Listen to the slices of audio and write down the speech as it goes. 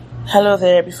Hello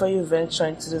there. Before you venture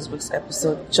into this week's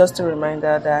episode, just a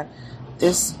reminder that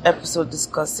this episode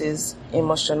discusses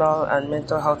emotional and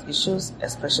mental health issues,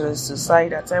 especially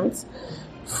suicide attempts,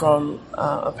 from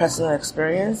a personal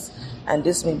experience, and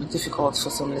this may be difficult for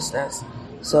some listeners.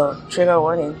 So, trigger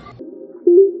warning.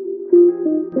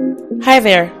 Hi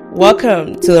there.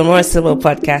 Welcome to the More Sibyl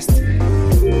Podcast.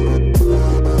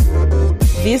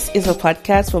 This is a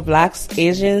podcast for Blacks,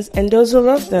 Asians, and those who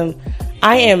love them.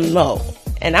 I am Mo,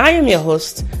 and I am your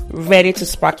host, ready to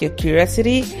spark your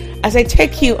curiosity as I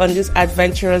take you on this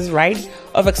adventurous ride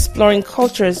of exploring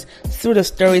cultures through the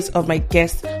stories of my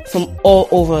guests from all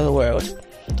over the world.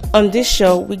 On this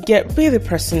show, we get really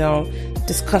personal,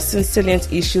 discussing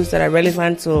salient issues that are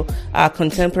relevant to our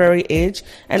contemporary age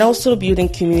and also building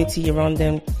community around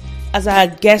them. As our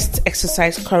guests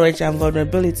exercise courage and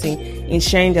vulnerability in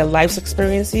sharing their life's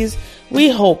experiences, we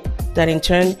hope that in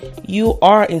turn you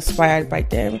are inspired by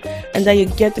them and that you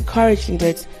get the courage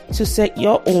needed to set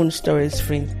your own stories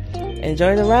free.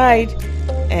 Enjoy the ride,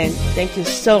 and thank you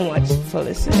so much for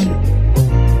listening.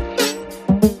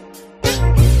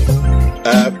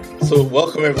 So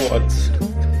welcome everyone.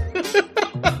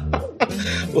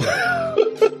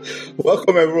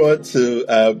 Welcome everyone to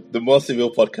the More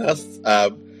Sibyl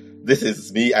Podcast. This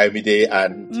is me, Ayomide,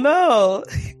 and Mo.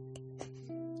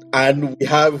 And we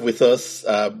have with us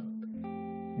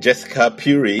Jessica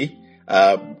Puri.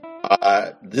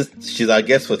 She's our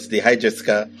guest for today. Hi,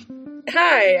 Jessica.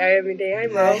 Hi, Ayomide. Hi,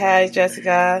 Mo. Hi,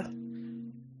 Jessica.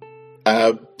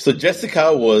 So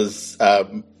Jessica was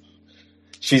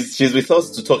she's with us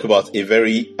to talk about a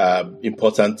very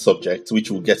important subject,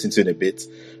 which we'll get into in a bit.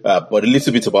 But a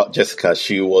little bit about Jessica.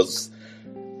 She was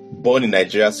born in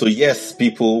Nigeria. So yes,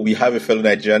 people, we have a fellow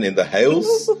Nigerian in the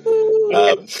house.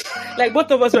 Like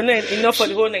both of us are not enough for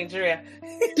the whole Nigeria.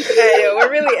 Yeah, we're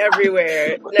really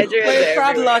everywhere. Nigerians We're a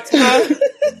proud everywhere. lot, huh?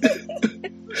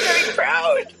 Very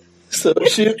proud. So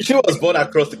she was born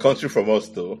across the country from us,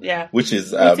 though. Yeah. Which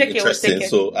is We'll take interesting. it.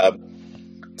 So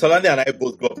Tolani and I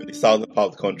both grew up in the southern part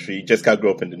of the country. Jessica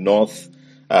grew up in the north.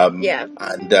 Yeah.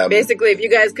 And Basically, if you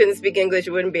guys couldn't speak English,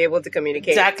 you wouldn't be able to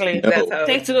communicate. Exactly. No. That's how.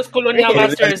 Thanks to those colonial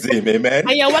masters. Amen.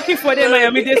 And you're working for them,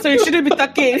 Ayomide, so you shouldn't be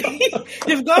talking.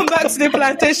 You've gone back to the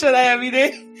plantation,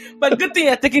 Ayomide. But good thing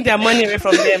you're taking their money away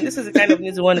from them. This is the kind of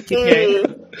news we want to keep hearing.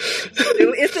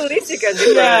 It's the least you can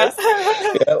do. Yeah.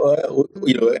 Yeah,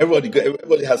 well,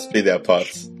 everybody has to play their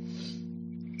parts.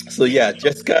 So yeah,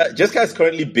 Jessica is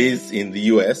currently based in the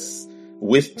US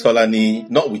with Tolani,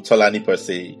 not with Tolani per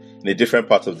se, in a different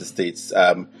part of the States.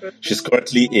 She's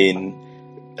currently in,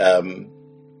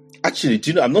 actually,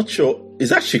 do you know, I'm not sure, is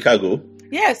that Chicago?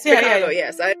 Yes, Chicago,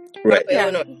 yes. Right.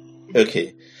 Illinois.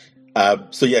 Okay.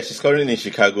 So yeah, she's currently in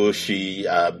Chicago. She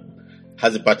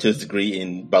has a bachelor's degree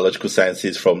in biological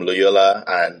sciences from Loyola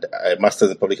and a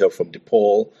master's in public health from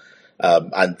DePaul.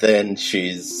 And then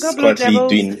she's currently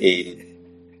doing a...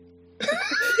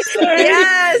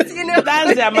 Yes, you know.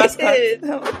 That's their mascot.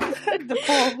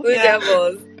 Blue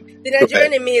Devils. The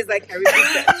Nigerian in me is like Harry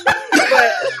Potter.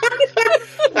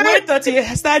 But Wait till you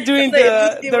start doing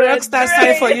the rock star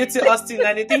sign for you to Austin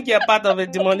and they think you're part of a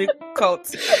demonic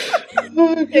cult.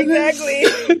 exactly.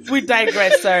 We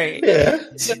digress, sorry. Yeah.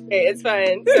 Okay, it's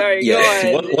fine. Sorry, Yeah, go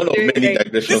it's on. one of many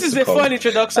digressions. This is to a come. fun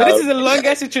introduction. This is the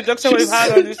longest introduction we've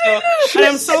had on the show. And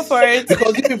I'm so for it.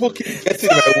 Because you people keep getting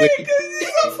my way.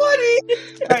 It's so funny.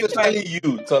 Especially you,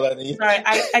 Tolani. Sorry,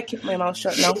 I keep my mouth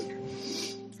shut now.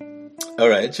 All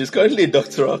right, she's currently a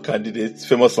doctoral candidate,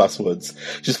 famous last words.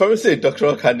 She's currently a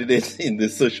doctoral candidate in the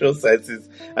social sciences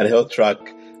and health track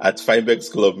at Feinberg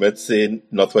School of Medicine,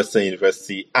 Northwestern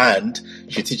University, and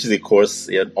she teaches a course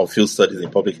on field studies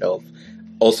in public health,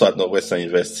 also at Northwestern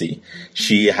University.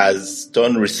 She has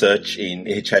done research in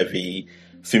HIV,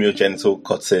 female genital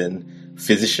cutting,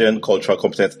 physician, cultural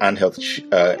competence, and health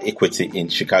equity in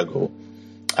Chicago.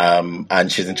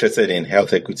 And she's interested in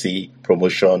health equity,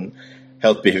 promotion,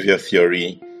 health behavior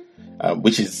theory,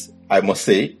 which is, I must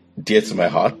say, dear to my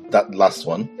heart, that last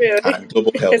one, Really? and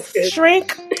global health.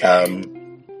 Shrink.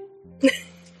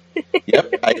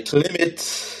 Yep, I claim it.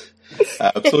 So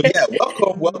yeah,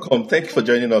 welcome. Thank you for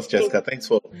joining us, Jessica. Thanks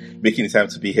for making the time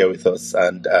to be here with us,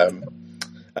 and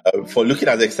for looking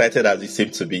as excited as you seem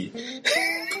to be.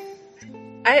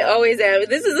 I always am.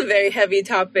 This is a very heavy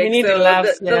topic. We need so the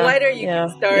laughs, the lighter you yeah,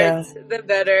 can start, the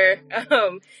better.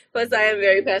 Plus, I am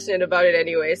very passionate about it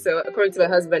anyway. So, according to my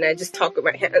husband, I just talk with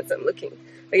my hands. I'm looking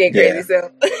crazy. Yeah.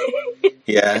 So,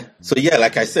 Yeah. So yeah,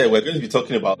 like I said, we're going to be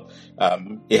talking about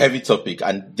a heavy topic,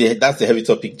 and that's the heavy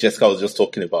topic Jessica was just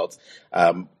talking about,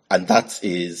 and that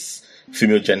is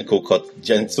female genital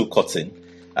cutting.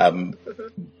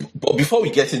 But before we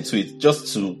get into it,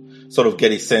 just to sort of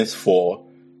get a sense for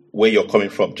where you're coming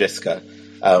from, Jessica.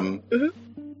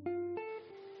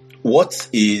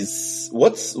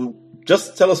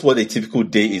 Just tell us what a typical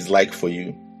day is like for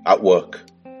you at work.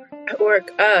 At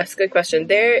work, that's a good question.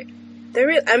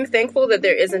 I'm thankful that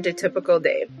there isn't a typical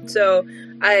day. So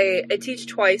I teach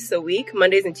twice a week,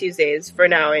 Mondays and Tuesdays, for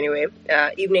now anyway,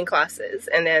 evening classes.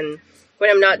 And then when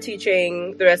I'm not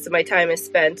teaching, the rest of my time is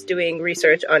spent doing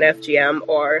research on FGM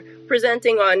or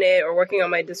presenting on it or working on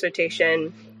my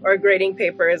dissertation or grading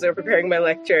papers or preparing my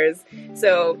lectures.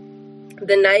 So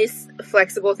the nice,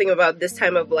 flexible thing about this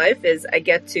time of life is I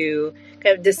get to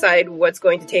kind of decide what's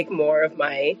going to take more of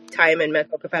my time and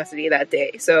mental capacity that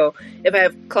day. So if I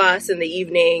have class in the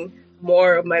evening,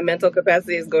 more of my mental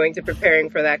capacity is going to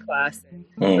preparing for that class,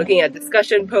 looking at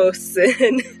discussion posts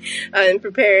and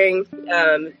preparing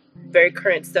very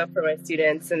current stuff for my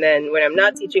students. And then when I'm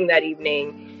not teaching that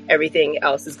evening, everything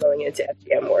else is going into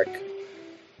FGM work.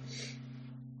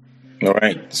 All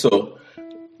right. So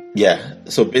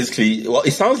basically, well,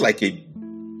 it sounds like a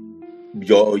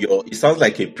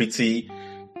pretty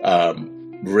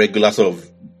regular sort of,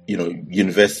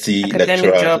 university academic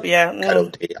lecturer job, kind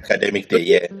of day, academic day.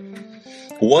 Yeah.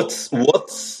 What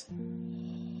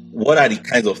are the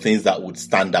kinds of things that would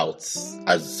stand out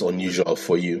as unusual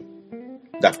for you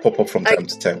that pop up from time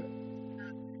to time?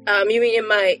 You mean in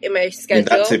my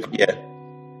schedule?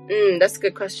 That's a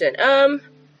good question.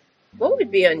 What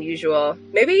would be unusual?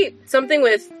 Maybe something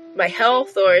with my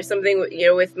health or something,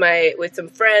 with some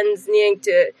friends needing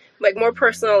to, like, more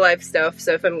personal life stuff.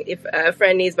 So if a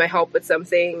friend needs my help with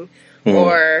something,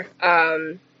 or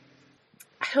I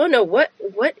don't know, what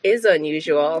is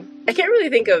unusual? I can't really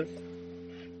think of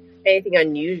anything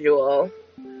unusual.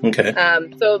 Okay.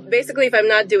 So basically, if I'm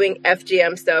not doing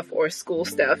FGM stuff or school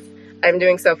stuff, I'm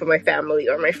doing stuff with my family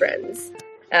or my friends.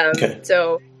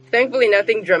 So thankfully,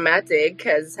 nothing dramatic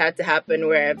has had to happen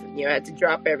where I've had to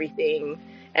drop everything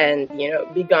and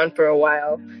be gone for a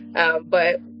while.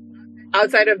 But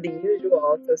outside of the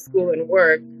usual, so school and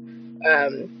work,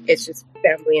 it's just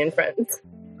family and friends.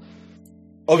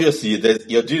 Obviously,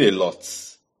 you're doing a lot.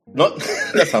 Not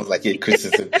that sounds like a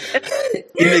criticism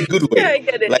in a good way. Yeah, I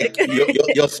get it. Like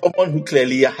you're someone who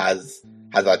clearly has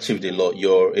achieved a lot.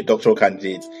 You're a doctoral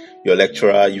candidate. You're a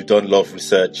lecturer. You've done a lot of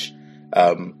research.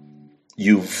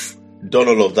 You've done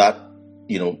all of that,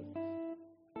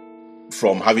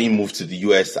 from having moved to the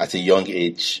US at a young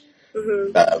age,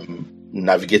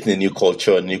 navigating a new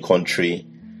culture, a new country.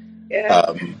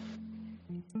 Yeah.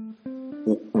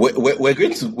 We're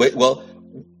going to. Well,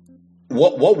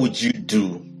 what would you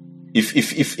do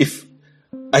if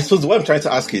I suppose what I'm trying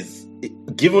to ask is,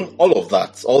 given all of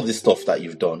that, all this stuff that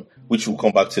you've done, which we'll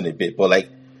come back to in a bit, but like,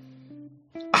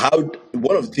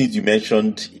 one of the things you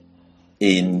mentioned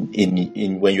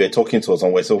in when you were talking to us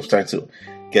and we're sort of trying to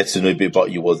get to know a bit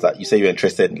about you was that you say you're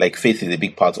interested, like, faith is a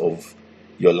big part of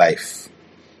your life.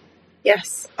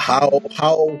 Yes. How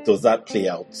does that play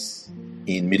out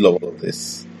in middle of all of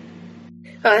this?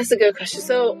 Oh, that's a good question.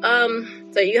 So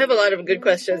you have a lot of good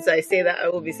questions. I say that I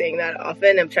will be saying that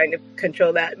often. I'm trying to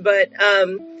control that. But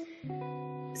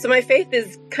so my faith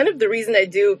is kind of the reason I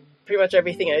do pretty much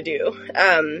everything I do.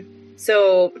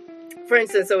 So for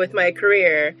instance, with my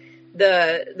career,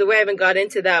 the way I even got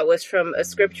into that was from a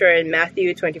scripture in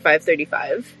Matthew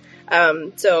 25:35.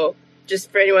 So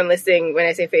just for anyone listening, when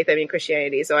I say faith, I mean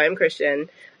Christianity. So I am Christian.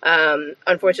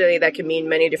 Unfortunately, that can mean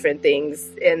many different things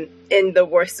in the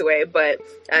worst way, but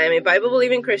I'm a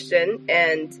Bible-believing Christian,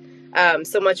 and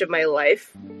so much of my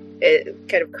life, it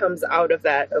kind of comes out of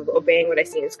that, of obeying what I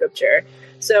see in Scripture.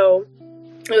 So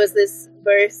it was this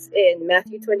verse in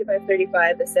Matthew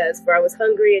 25:35 that says, "For I was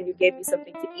hungry, and you gave me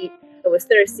something to eat. I was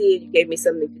thirsty, and you gave me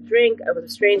something to drink. I was a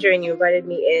stranger, and you invited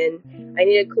me in. I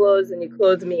needed clothes, and you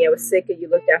clothed me. I was sick, and you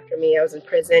looked after me. I was in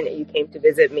prison, and you came to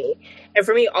visit me." And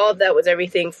for me, all of that was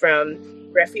everything from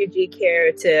refugee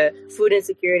care to food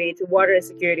insecurity to water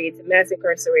insecurity to mass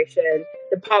incarceration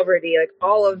to poverty. Like,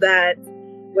 all of that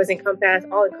was encompassed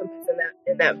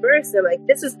in that verse. And like,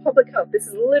 this is public health. This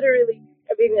is literally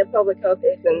everything that public health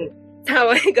is, and how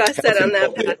I got set on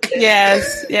that path.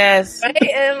 Yes. I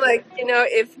am like,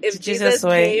 if Jesus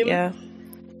way, came,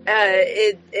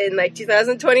 in like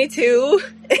 2022,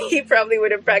 he probably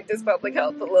would have practiced public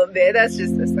health a little bit. That's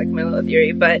like my little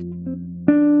theory, but.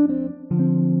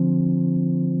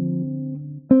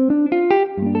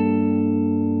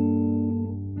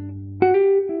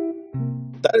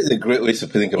 That is a great way to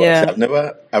think about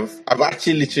it. I've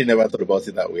actually literally never thought about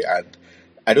it that way,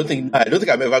 and I don't think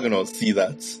I'm ever going to see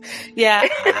that. Yeah,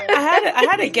 I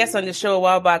had a guest on the show a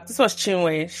while back. This was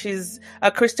Chinwe. She's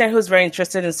a Christian who's very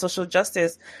interested in social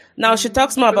justice. Now, she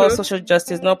talks more about social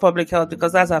justice, not public health,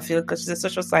 because that's her field, because she's a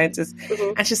social scientist.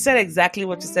 And she said exactly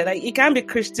what you said. Like, you can't be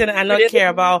Christian and not care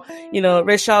about,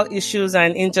 racial issues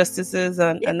and injustices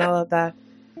and all of that.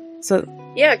 So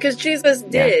yeah, because Jesus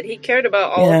did. He cared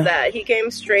about all of that. He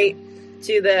came straight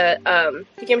to the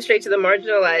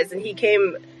marginalized, and he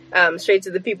came straight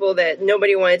to the people that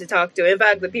nobody wanted to talk to. In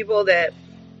fact, the people that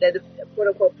the quote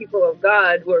unquote people of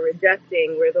God were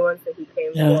rejecting were the ones that he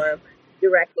came for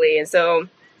directly. And so,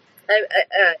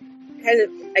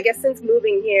 I guess since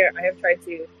moving here, I have tried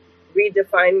to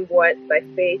redefine what my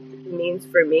faith means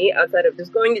for me outside of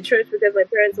just going to church because my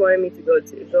parents wanted me to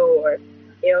go, or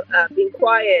being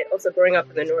quiet. Also, growing up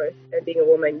in the North and being a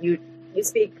woman, you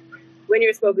speak when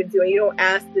you're spoken to, and you don't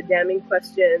ask the damning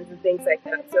questions and things like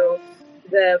that. So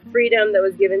the freedom that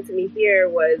was given to me here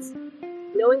was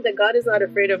knowing that God is not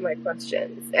afraid of my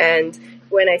questions. And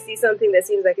when I see something that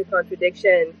seems like a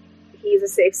contradiction, he's a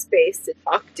safe space to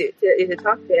talk to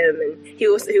him. And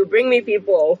he'll bring me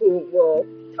people who will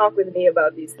talk with me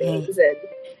about these things. And,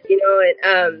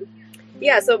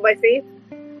 so my faith,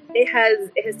 it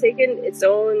has taken its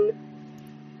own,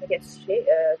 I guess, shape.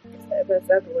 That's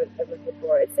the word I'm looking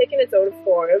for. It's taken its own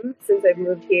form since I've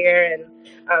moved here, and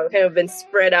kind of been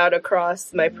spread out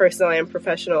across my personal and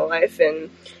professional life. And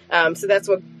so that's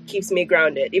what keeps me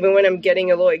grounded, even when I'm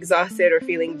getting a little exhausted or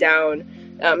feeling down.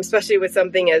 Especially with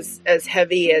something as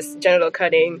heavy as genital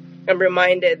cutting, I'm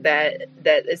reminded that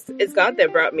it's God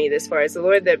that brought me this far. It's the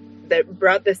Lord that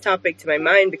brought this topic to my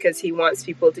mind because he wants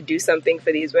people to do something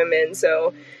for these women.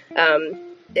 So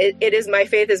it is, my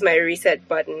faith is my reset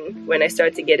button when I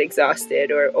start to get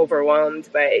exhausted or overwhelmed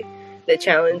by the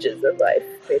challenges of life,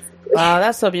 basically. Wow,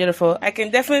 that's so beautiful. I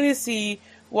can definitely see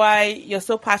why you're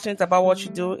so passionate about what you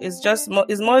do. It's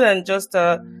more than just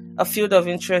a field of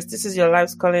interest. This is your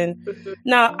life's calling.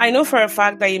 Now, I know for a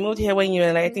fact that you moved here when you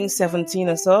were, I think, 17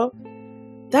 or so.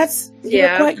 You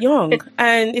were quite young.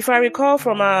 And if I recall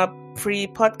from a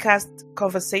pre-podcast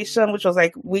conversation, which was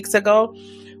like weeks ago,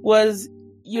 was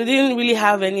you didn't really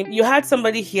have you had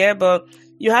somebody here, but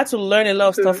you had to learn a lot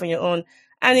of stuff on your own.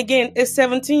 And again, a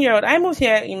 17-year-old, I moved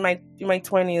here in my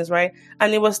 20s, right?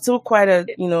 And it was still quite a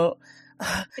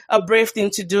brave thing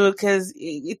to do because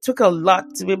it took a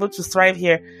lot to be able to thrive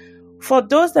here. For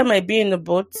those that might be in the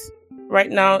boat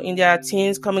right now in their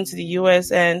teens coming to the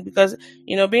US, and because,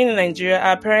 being in Nigeria,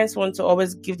 our parents want to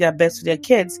always give their best to their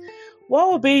kids.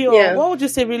 What would you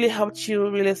say really helped you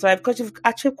really thrive? Because you've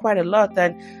achieved quite a lot,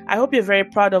 and I hope you're very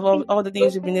proud of all the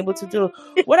things you've been able to do.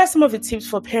 What are some of the tips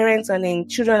for parents and then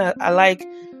children alike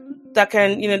that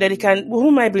can, who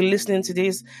might be listening to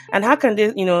this, and how can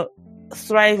they,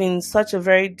 thrive in such a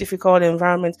very difficult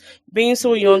environment, being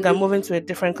so young and moving to a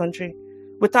different country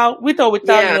with or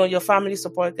without your family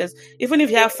support? Because even if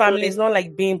you have family, it's not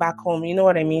like being back home. You know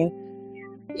what I mean?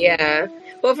 Yeah.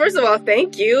 Well, first of all,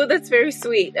 thank you. That's very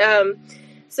sweet.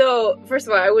 So first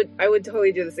of all, I would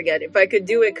totally do this again. If I could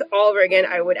do it all over again,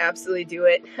 I would absolutely do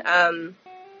it.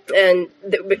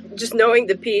 Just knowing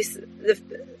the peace,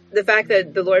 the fact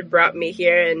that the Lord brought me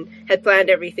here and had planned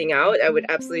everything out, I would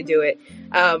absolutely do it.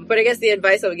 But I guess the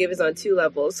advice I would give is on two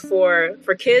levels. For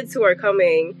kids who are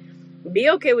coming, be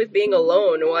okay with being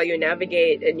alone while you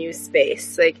navigate a new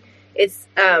space. Like, it's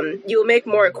you will make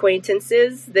more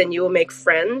acquaintances than you will make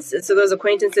friends, and so those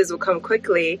acquaintances will come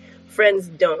quickly. Friends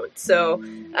don't. So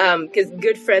because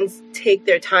good friends take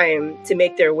their time to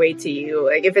make their way to you.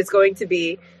 Like, if it's going to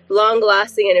be long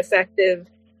lasting and effective,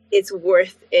 it's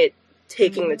worth it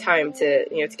taking the time to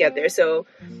get there. So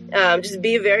just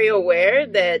be very aware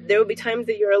that there will be times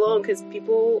that you're alone because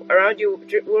people around you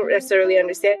won't necessarily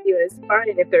understand you, and it's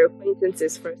fine if they're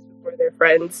acquaintances first before they're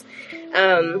friends.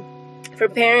 For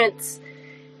parents,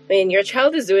 I mean, your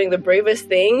child is doing the bravest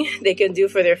thing they can do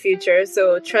for their future,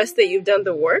 so trust that you've done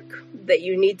the work that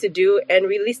you need to do and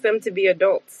release them to be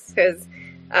adults, because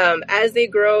as they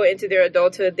grow into their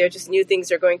adulthood, there are just new things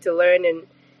they're going to learn, and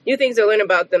new things they'll learn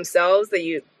about themselves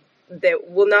that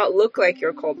will not look like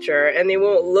your culture, and they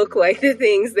won't look like the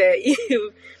things that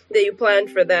you planned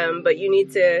for them. But you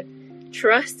need to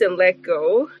trust and let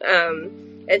go,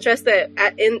 and trust that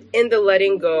in the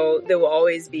letting go, they will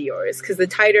always be yours. Because the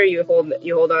tighter you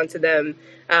hold on to them,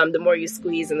 the more you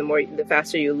squeeze, and the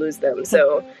faster you lose them.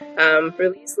 So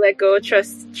release, let go,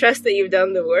 trust that you've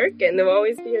done the work, and they'll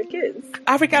always be your kids.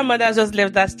 African mothers just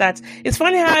left that stat. It's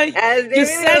funny how you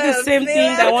said the same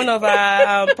thing that one of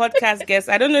our podcast guests,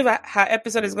 I don't know if her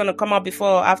episode is going to come out before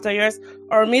or after yours,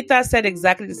 or Mita said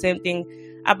exactly the same thing.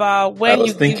 about when I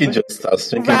was thinking just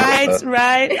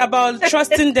right, about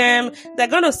trusting them. They're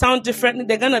going to sound differently.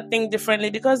 They're going to think differently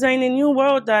because they're in a new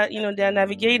world that, they're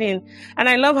navigating. And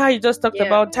I love how you just talked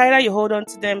about tighter you hold on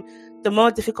to them, the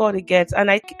more difficult it gets.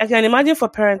 And I can imagine for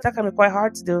parents, that can be quite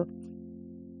hard to do.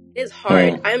 It is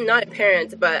hard. I'm not a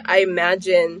parent, but I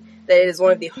imagine that it is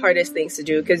one of the hardest things to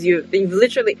do because you're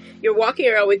walking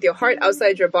around with your heart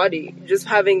outside your body, just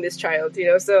having this child,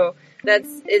 so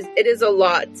it is a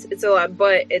lot. It's a lot,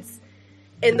 but it's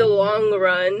in the long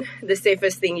run the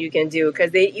safest thing you can do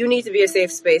because you need to be a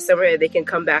safe space somewhere they can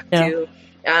come back to,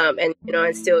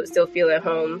 and still feel at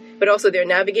home. But also they're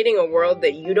navigating a world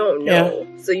that you don't know,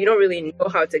 so you don't really know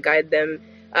how to guide them,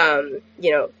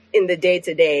 in the day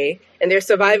to day, and they're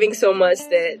surviving so much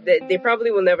that they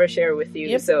probably will never share with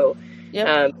you. So.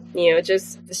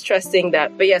 Just trusting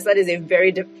that. But yes, that is a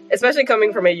very, especially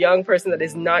coming from a young person that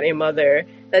is not a mother,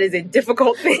 that is a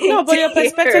difficult thing. No, but your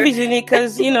perspective is unique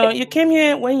because, you came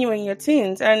here when you were in your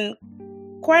teens and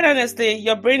quite honestly,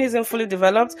 your brain isn't fully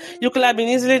developed. You could have been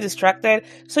easily distracted.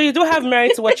 So you do have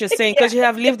merit to what you're saying because you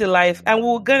have lived a life, and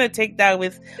we're going to take that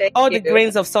with the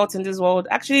grains of salt in this world.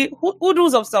 Actually,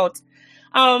 oodles of salt.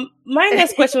 My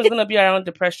next question was going to be around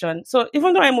depression. So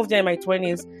even though I moved here in my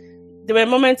 20s, there were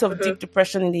moments of deep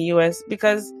depression in the US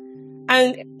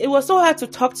and it was so hard to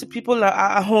talk to people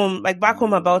at home, like back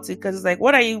home about it. Cause it's like,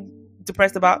 what are you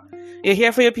depressed about? You're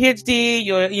here for your PhD.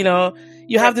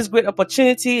 You have this great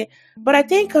opportunity. But I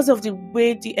think because of the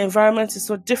way the environment is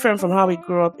so different from how we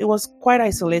grew up, it was quite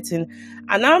isolating.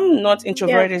 And I'm not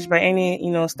introverted by any,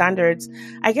 standards.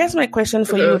 I guess my question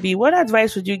for you would be, what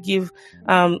advice would you give?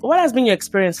 What has been your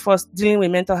experience first dealing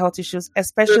with mental health issues,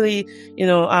 especially,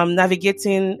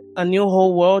 navigating a new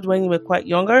whole world when you were quite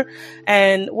younger?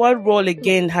 And what role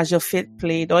again has your faith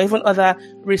played, or even other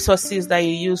resources that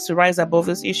you use to rise above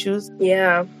those issues?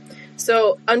 Yeah.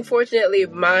 So unfortunately,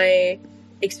 my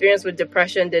experience with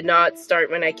depression did not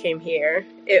start when I came here.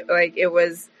 It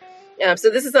was, so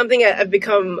this is something I've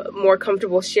become more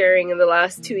comfortable sharing in the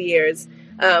last 2 years.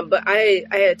 But I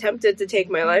attempted to take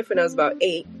my life when I was about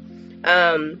 8,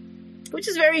 which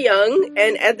is very young.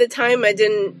 And at the time I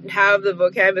didn't have the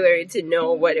vocabulary to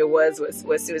know what it was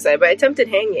suicide, but I attempted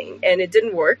hanging and it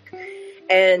didn't work.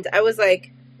 And I was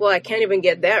like, well, I can't even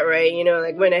get that right,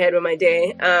 went ahead with my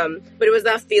day. But it was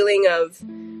that feeling of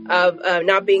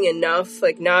not being enough,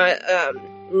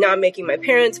 not making my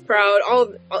parents proud.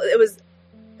 It was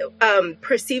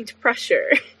perceived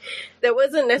pressure that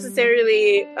wasn't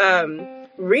necessarily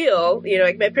real.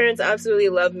 My parents absolutely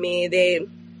loved me.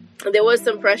 There was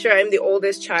some pressure. I'm the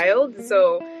oldest child,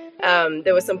 so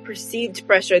there was some perceived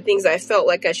pressure, things I felt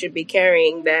like I should be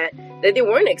carrying that they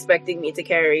weren't expecting me to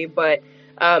carry. But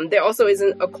there also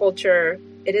isn't a culture.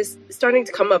 It is starting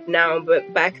to come up now,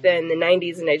 but back then in the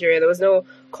 90s in Nigeria, there was no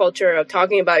culture of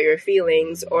talking about your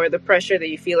feelings or the pressure that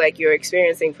you feel like you're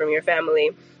experiencing from your family.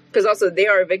 Because also they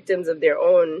are victims of their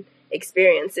own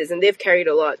experiences and they've carried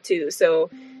a lot too.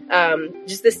 So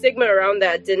just the stigma around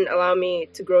that didn't allow me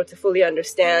to grow to fully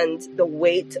understand the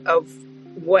weight of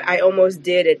what I almost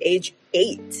did at age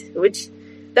 8, which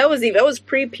that was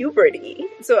pre-puberty.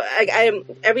 So I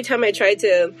every time I tried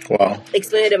to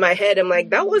explain it in my head, I'm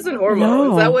like, that wasn't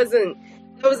hormones. No. That wasn't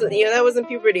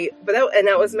puberty. But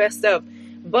that was messed up.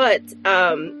 But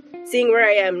seeing where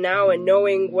I am now and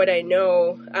knowing what I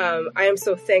know, I am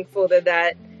so thankful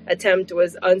that attempt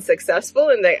was unsuccessful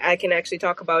and that I can actually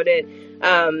talk about it.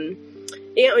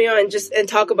 And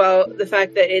talk about the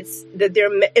fact that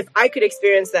if I could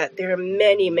experience that, there are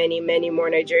many, many, many more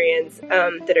Nigerians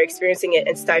that are experiencing it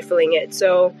and stifling it.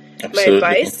 So Absolutely.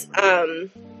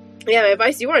 My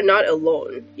advice, you are not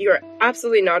alone. You are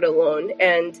absolutely not alone.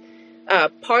 And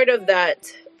part of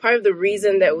the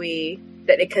reason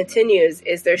that it continues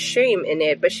is there's shame in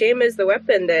it. But shame is the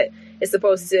weapon that is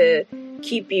supposed to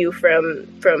keep you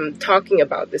from talking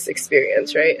about this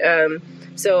experience, right?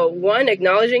 So one,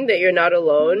 acknowledging that you're not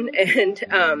alone and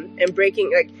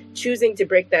breaking, choosing to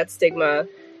break that stigma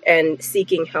and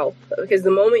seeking help. Because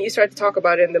the moment you start to talk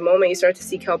about it and the moment you start to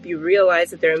seek help, you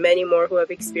realize that there are many more who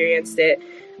have experienced it.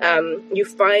 You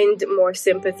find more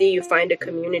sympathy, you find a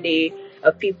community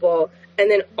of people,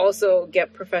 and then also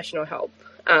get professional help.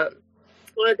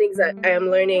 One of the things that I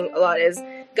am learning a lot is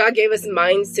God gave us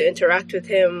minds to interact with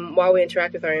Him while we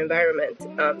interact with our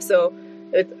environment. So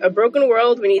with a broken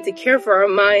world, we need to care for our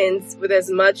minds with as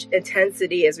much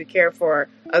intensity as we care for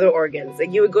other organs.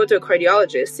 Like you would go to a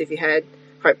cardiologist if you had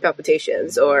heart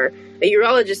palpitations, or a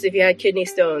urologist if you had kidney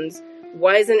stones.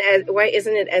 Why isn't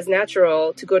it as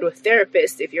natural to go to a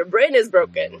therapist if your brain is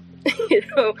broken?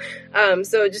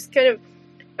 So just kind of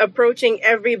approaching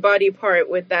every body part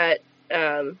with that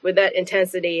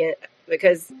intensity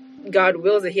because God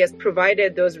wills it. He has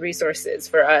provided those resources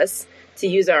for us to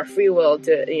use our free will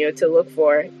to look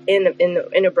for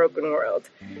in a broken world.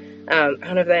 I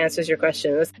don't know if that answers your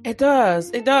question. It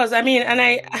does. I mean, and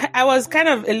I was kind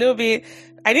of a little bit,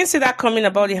 I didn't see that coming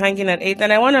about the hanging at 8,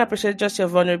 and I want to appreciate just your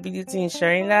vulnerability in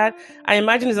sharing that. I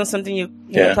imagine it's not something you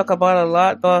know, talk about a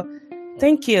lot, but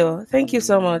thank you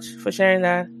so much for sharing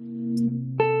that.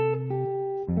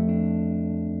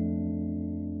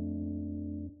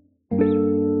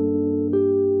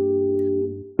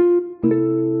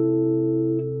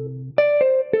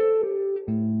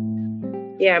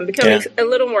 Yeah, I'm becoming a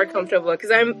little more comfortable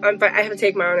because I have to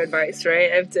take my own advice,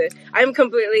 right? I'm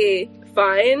completely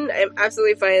fine. I'm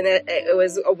absolutely fine that it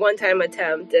was a one-time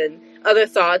attempt and other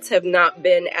thoughts have not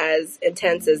been as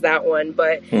intense as that one.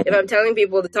 But if I'm telling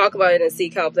people to talk about it and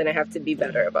seek help, then I have to be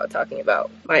better about talking about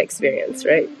my experience,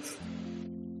 right?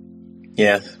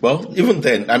 Yeah. Well, even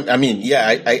then, I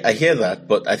hear that,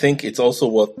 but I think it's also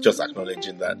worth just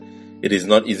acknowledging that it is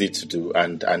not easy to do,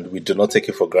 and we do not take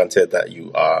it for granted that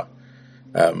you are.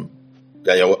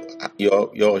 That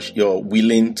you're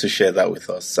willing to share that with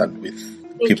us and with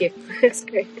people. Thank you. That's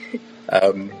great.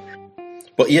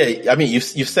 But yeah, I mean,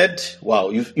 you've said, wow,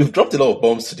 you've dropped a lot of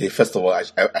bombs today. First of all, I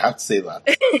have to say that.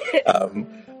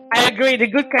 I agree. The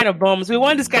good kind of bombs. We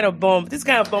want this kind of bomb. This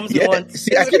kind of bombs we want.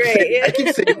 See, I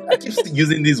keep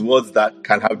using these words that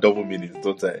can have double meanings,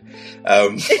 don't I?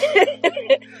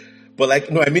 But like,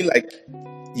 no, I mean, like,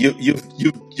 you've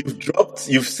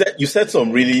said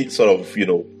some really sort of,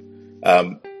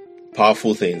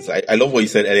 powerful things. I love what you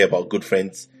said earlier about good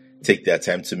friends take their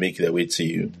time to make their way to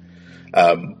you.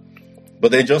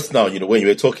 But then just now, when you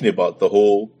were talking about the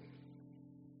whole,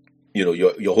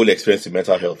 your whole experience with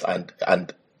mental health, and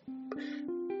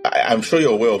I'm sure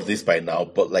you're aware of this by now,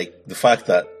 but like the fact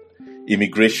that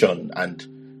immigration and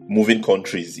moving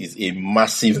countries is a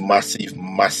massive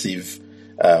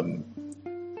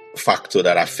factor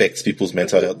that affects people's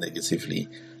mental health negatively.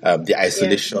 The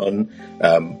isolation,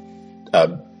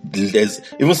 there's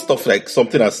even stuff like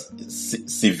something as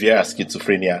severe as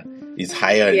schizophrenia is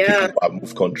higher in people who have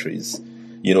moved countries.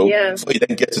 So you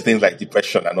then get to things like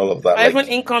depression and all of that. Or even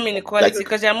income inequality,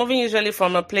 because you're moving usually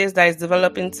from a place that is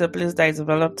developing to a place that is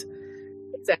developed.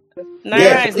 Exactly.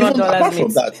 Naira is not dollars. Apart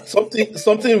from that,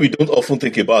 something we don't often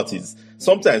think about is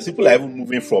sometimes people are even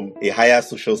moving from a higher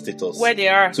social status where they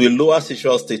are to a lower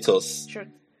social status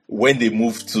when they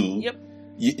move to. Yep.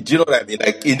 Do you know what I mean?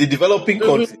 Like in the developing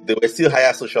countries, they were still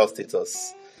higher social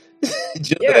status. Do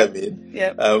you know what I mean?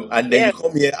 Yeah. And then you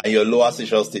come here and you're lower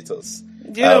social status.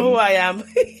 Do you know who I am?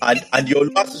 and your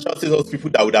lower social status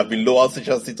people that would have been lower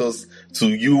social status to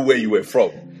you where you were from.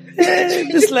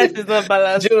 This life is not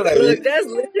balanced. Do you know what I mean? That's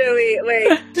literally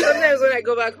like sometimes when I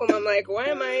go back home, I'm like, why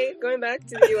am I going back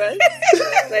to the US?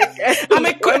 Like,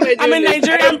 I'm a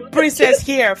Nigerian princess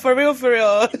here, for real.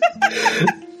 Literally,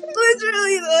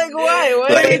 like, why? Why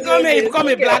like, you become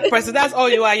a black person. That's all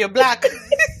you are. You're black.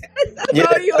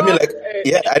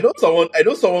 I know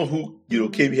someone who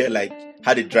came here like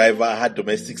had a driver, had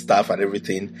domestic staff and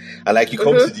everything, and like you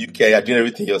come to the UK, you're doing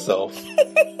everything yourself.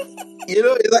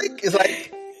 It's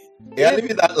like you're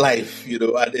living that life,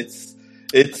 and it's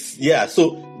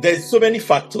so there's so many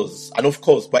factors, and of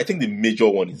course, but I think the major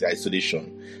one is the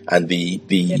isolation and the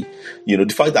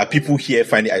fact that people here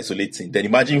find it isolating. Then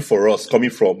imagine for us coming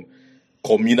from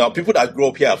communal people that grow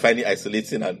up here are finding it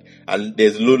isolating and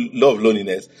there's a lot of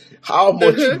loneliness. How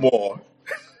much more?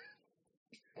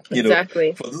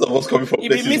 Exactly. For those of us coming from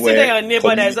places missing where your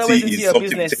neighbor that is always into your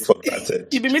business.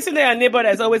 You'd be missing your neighbor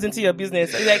that is always into your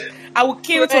business. It's like, I would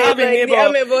kill to have a neighbor. I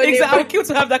would kill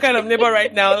to have that kind of neighbor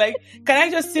right now. Like, can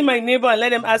I just see my neighbor and let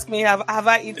them ask me, have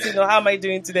I eaten or how am I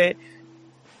doing today?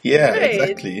 Yeah,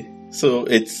 exactly. So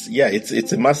it's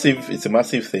a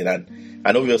massive thing, and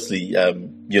obviously,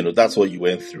 that's what you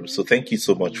went through. So thank you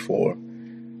so much for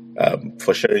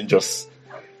sharing. Just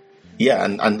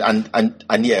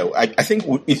I think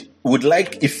would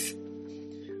like, if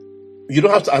you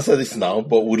don't have to answer this now,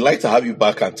 but would like to have you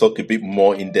back and talk a bit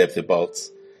more in depth about,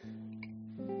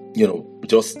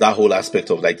 just that whole aspect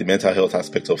of like the mental health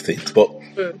aspect of things. But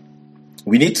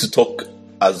we need to talk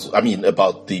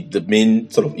about the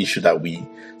main sort of issue that we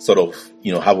sort of,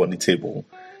 have on the table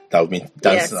that we've been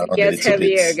dancing around a little bit. It gets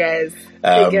heavier, guys.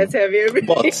 It gets heavier.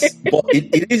 But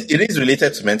it is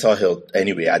related to mental health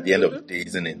anyway, at the end of the day,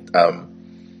 isn't it?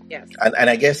 Yes. And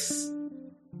I guess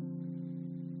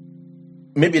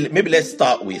maybe let's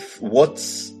start with what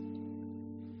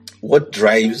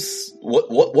drives,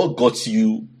 what got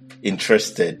you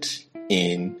interested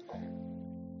in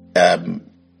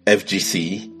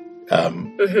FGC,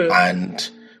 and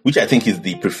which I think is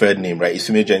the preferred name, right? It's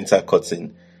female genital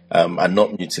cutting. and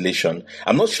not mutilation.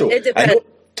 I'm not sure. It depends.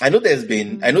 I know there's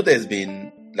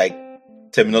been like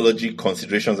terminology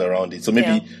considerations around it. So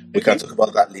maybe we can talk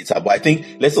about that later. But I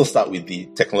think let's all start with the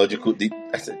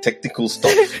technical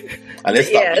stuff. And let's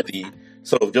start with the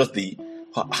sort of just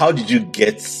how did you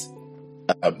get,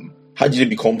 how did it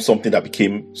become something that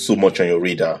became so much on your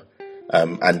radar?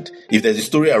 And if there's a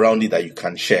story around it that you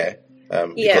can share,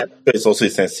 because it's also a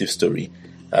sensitive story.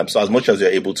 So as much as you're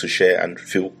able to share and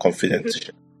feel confident to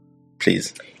share,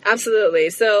 please. Absolutely.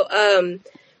 So,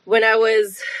 when I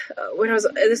was,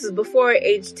 this is before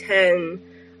age 10,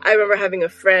 I remember having a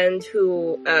friend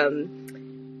who,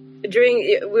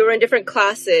 we were in different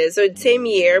classes, so same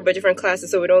year, but different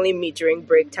classes, so we'd only meet during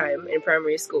break time in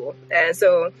primary school. And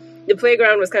so the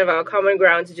playground was kind of our common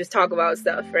ground to just talk about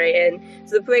stuff, right? And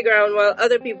so the playground, while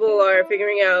other people are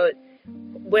figuring out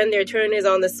when their turn is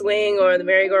on the swing or the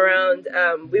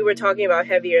merry-go-round, we were talking about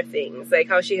heavier things, like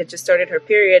how she had just started her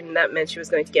period, and that meant she was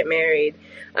going to get married.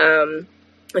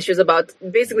 She was about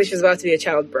to be a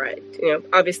child bride. You know,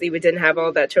 obviously we didn't have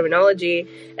all that terminology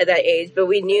at that age, but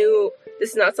we knew this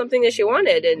is not something that she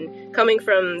wanted. And coming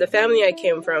from the family I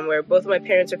came from, where both of my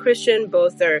parents are Christian,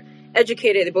 both are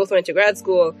educated, they both went to grad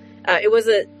school, it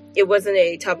wasn't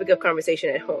a topic of conversation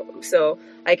at home. So,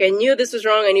 like, I knew this was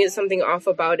wrong. I knew there's something off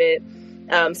about it.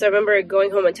 So I remember going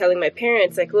home and telling my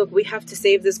parents, like, look, we have to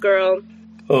save this girl.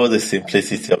 Oh, the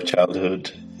simplicity of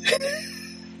childhood.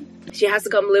 She has to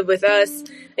come live with us.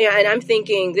 Yeah, and I'm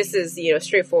thinking this is,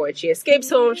 straightforward. She escapes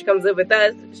home, she comes live with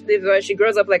us, she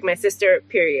grows up like my sister,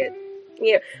 period.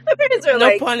 Yeah, my parents are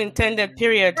no pun intended,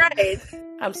 period. Right.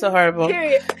 I'm so horrible.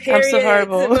 Period. I'm so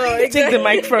horrible. No, exactly. Take the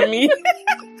mic from me.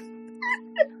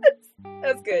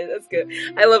 That's good.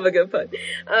 I love a good pun.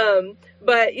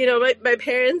 But, my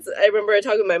parents, I remember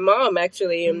talking to my mom,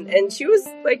 actually, and she was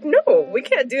like, no, we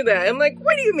can't do that. I'm like,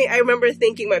 what do you mean? I remember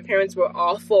thinking my parents were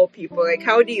awful people. Like,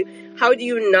 how do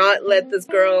you not let this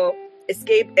girl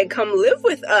escape and come live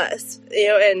with us?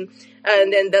 And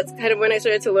then that's kind of when I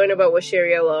started to learn about what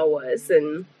Sharia law was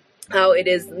and how it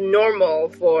is normal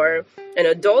for an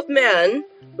adult man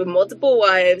with multiple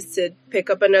wives to pick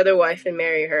up another wife and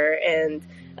marry her. And,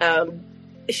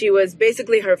 she was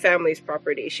basically her family's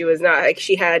property. She was not like,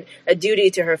 she had a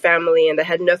duty to her family, and that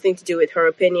had nothing to do with her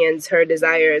opinions, her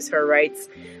desires, her rights,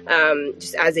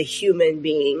 just as a human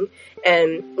being.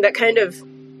 And that kind of,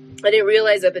 I didn't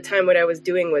realize at the time what I was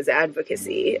doing was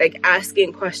advocacy, like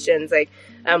asking questions like,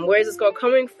 where is this girl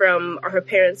coming from? Are her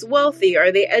parents wealthy?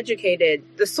 Are they educated?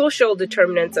 The social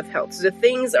determinants of health, so the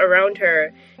things around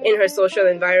her in her social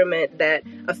environment that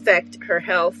affect her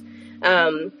health.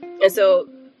 And so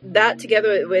that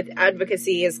together with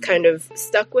advocacy is kind of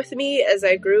stuck with me as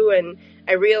I grew, and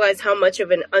I realized how much of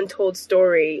an untold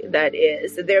story that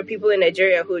is. There are people in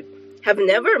Nigeria who have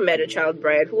never met a child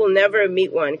bride, who will never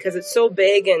meet one because it's so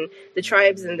big and the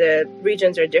tribes and the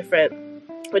regions are different.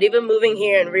 But even moving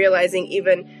here and realizing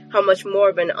even how much more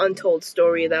of an untold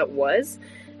story that was.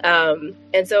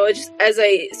 And so as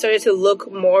I started to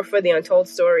look more for the untold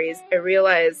stories, I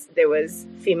realized there was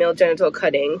female genital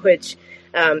cutting, which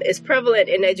is prevalent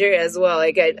in Nigeria as well.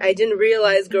 Like I didn't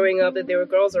realize growing up that there were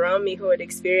girls around me who had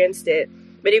experienced it.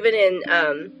 But even in,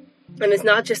 and it's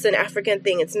not just an African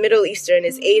thing, it's Middle Eastern,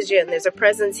 it's Asian. There's a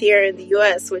presence here in the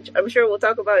US, which I'm sure we'll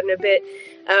talk about in a bit.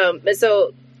 But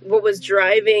so what was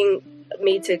driving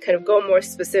me to kind of go more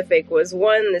specific was,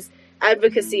 one, this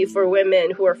advocacy for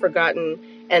women who are forgotten,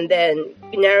 and then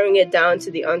narrowing it down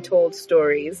to the untold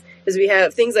stories. Because we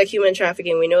have things like human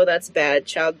trafficking, we know that's bad.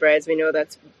 Child brides, we know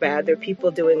that's bad. There are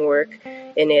people doing work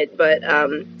in it. But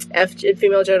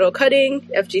female genital cutting,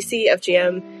 FGC,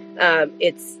 FGM,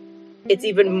 it's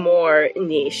even more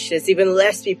niche. There's even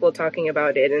less people talking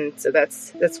about it. And so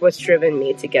that's what's driven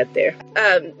me to get there.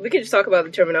 We can just talk about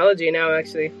the terminology now,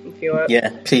 actually, if you want.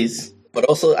 Yeah, please. But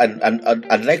also,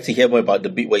 I'd like to hear more about the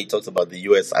bit where you talked about the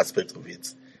US aspect of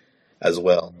it as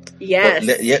well. Yes.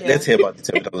 Let's hear about the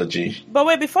terminology. But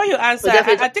wait, before you answer,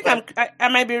 I think I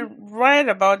might be right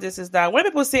about this, is that when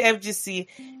people say FGC,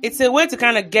 it's a way to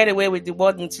kind of get away with the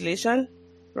word mutilation,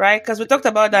 right? Because we talked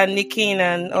about that nicking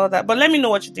and all that. But let me know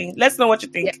what you think. Let's know what you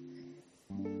think.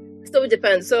 Yeah. So it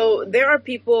depends. So there are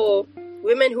people,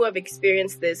 women who have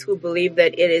experienced this, who believe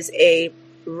that it is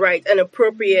an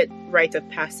appropriate rite of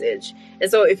passage. And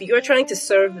so if you're trying to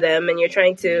serve them and you're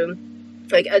trying to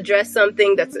address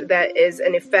something that is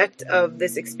an effect of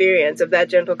this experience, of that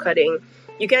genital cutting,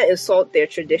 you can't insult their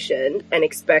tradition and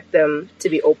expect them to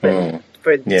be open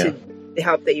to the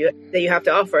help that you have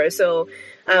to offer. So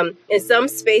in some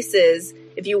spaces,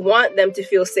 if you want them to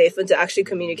feel safe and to actually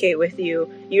communicate with you,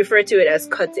 you refer to it as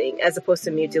cutting as opposed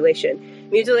to mutilation.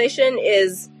 Mutilation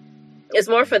is It's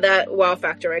more for that wow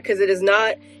factor, right? Because it is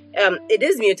not. It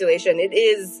is mutilation. It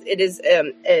is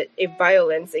a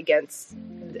violence against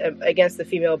the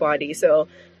female body. So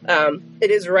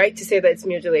it is right to say that it's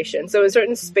mutilation. So in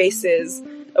certain spaces,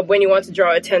 when you want to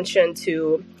draw attention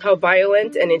to how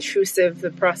violent and intrusive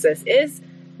the process is,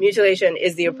 mutilation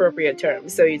is the appropriate term.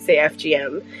 So you'd say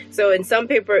FGM. So in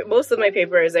most of my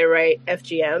papers, I write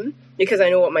FGM because I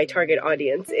know what my target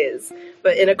audience is.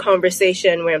 But in a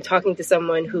conversation where I'm talking to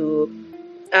someone who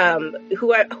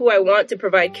I want to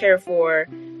provide care for,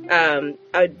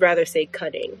 I'd rather say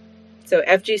cutting. So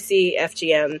FGC,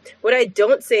 FGM. What I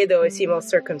don't say though is female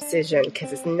circumcision,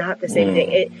 because it's not the same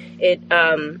thing. It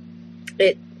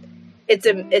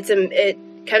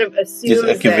kind of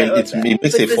assumes it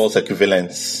makes a false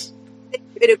equivalence.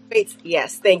 It equates,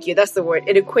 yes, thank you, that's the word.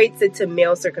 It equates it to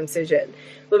male circumcision.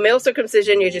 With male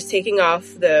circumcision, you're just taking off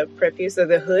the prepuce or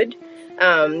the hood.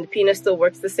 The penis still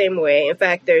works the same way. In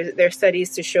fact, there are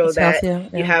studies to show that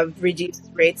you have reduced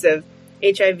rates of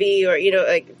HIV, or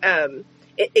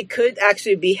it could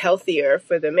actually be healthier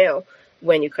for the male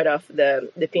when you cut off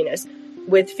the penis.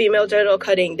 With female genital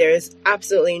cutting, there's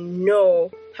absolutely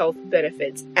no health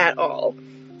benefits at all.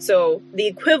 So the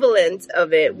equivalent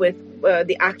of it with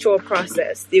the actual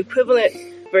process, the equivalent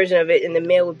version of it in the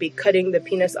male would be cutting the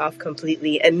penis off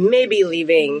completely and maybe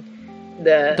leaving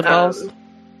the balls.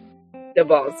 The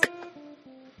balls.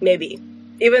 Maybe.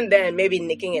 Even then, maybe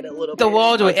nicking it a little bit. The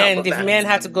world will end if men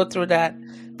had to go through that.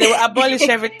 They will abolish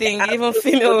everything. Even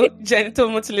female genital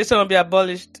mutilation will be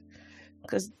abolished.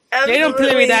 Because they don't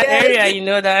play with that area, you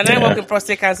know that. And I work in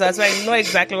prostate cancer, so I know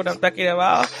exactly what I'm talking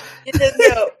about. You just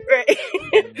know, right?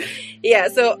 Yeah,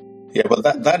 so... Yeah, but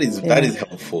that is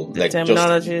helpful. The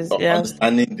terminologies, just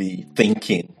understanding the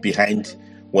thinking behind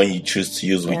when you choose to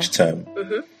use which term.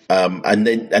 Mm-hmm. And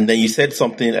then you said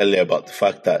something earlier about the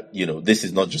fact that, this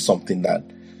is not just something that,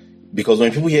 because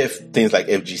when people hear things like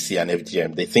FGC and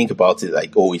FGM, they think about it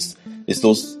like, oh, it's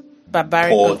those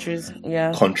barbaric poor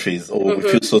countries. Oh, we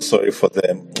feel so sorry for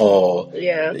them. Or,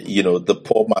 the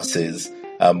poor masses.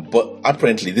 But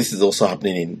apparently this is also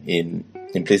happening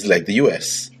in places like the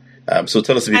US. So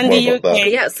tell us a bit more about that.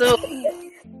 Yeah, so...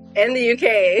 And the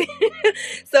UK.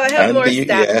 So I have more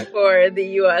stats for the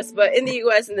US. But in the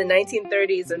US in the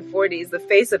 1930s and 40s, the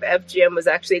face of FGM was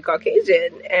actually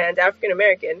Caucasian and African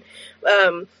American.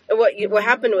 What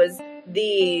happened was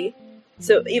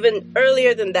so even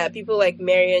earlier than that, people like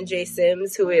Marion J.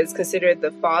 Sims, who is considered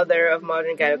the father of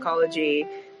modern gynecology,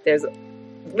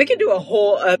 we could do a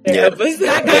whole other episode.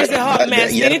 That guy's a hot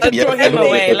mess. We need to throw him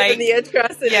away. Like, the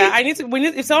atrocity. Yeah, if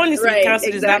someone needs to be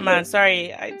cancelled, it's that man.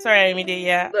 Sorry, Amide.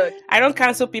 Yeah, look, I don't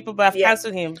cancel people, but I've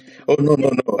cancelled him. Oh no!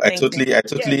 I totally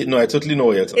know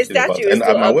what you're talking about, and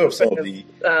I'm aware of some of the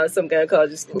some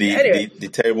gynecologists. The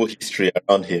terrible history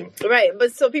around him. Right,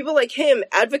 but so people like him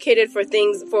advocated for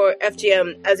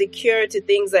FGM as a cure to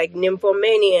things like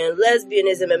nymphomania and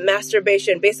lesbianism and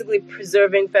masturbation, basically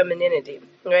preserving femininity.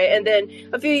 Right, and then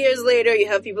a few years later, you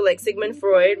have people like Sigmund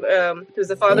Freud, who's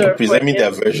the father of presenting their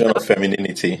version of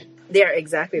femininity. Their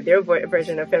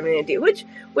version of femininity, which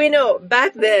we know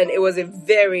back then it was a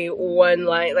very one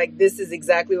line, like this is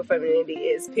exactly what femininity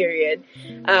is. Period.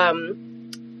 I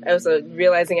was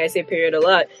realizing I say period a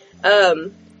lot.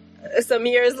 Some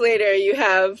years later, you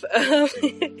have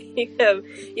you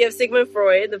have Sigmund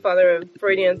Freud, the father of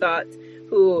Freudian thought,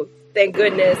 who, thank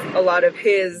goodness, a lot of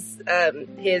his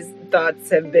thoughts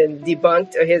have been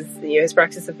debunked, or his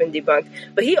practice have been debunked.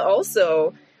 But he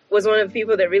also was one of the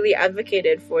people that really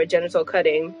advocated for genital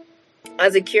cutting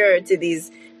as a cure to these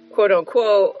quote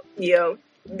unquote,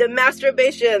 the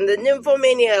masturbation, the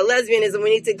nymphomania, lesbianism. We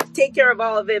need to take care of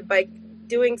all of it by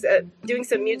doing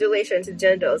some mutilation to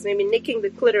genitals, maybe nicking the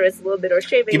clitoris a little bit or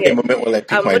shaving it,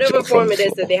 whatever form it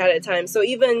is that they had at the time. So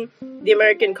even the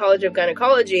American College of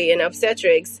Gynecology and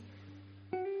Obstetrics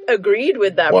agreed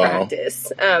with that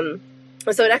practice.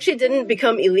 So it actually didn't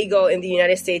become illegal in the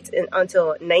United States until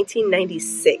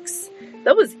 1996.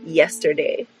 That was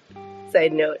yesterday.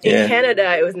 Side note. In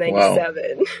Canada, it was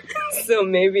 97. Wow. So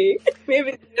maybe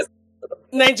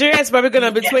Nigeria is probably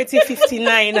going to be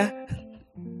 2059.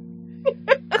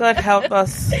 God help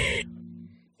us.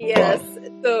 Yes.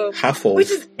 So which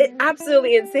is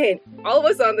absolutely insane. All of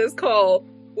us on this call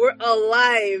were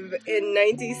alive in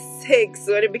 96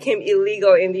 when it became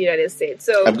illegal in the United States.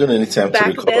 So I'm going to need time to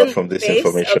recover from this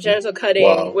information. The face of genital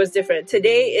cutting was different.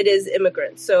 Today, it is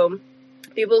immigrants. So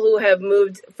people who have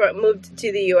moved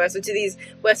to the U.S. or to these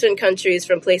Western countries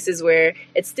from places where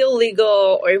it's still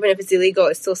legal, or even if it's illegal,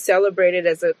 it's still celebrated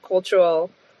as a cultural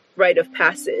rite of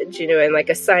passage, and like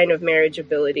a sign of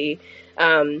marriageability.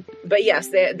 But yes,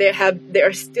 there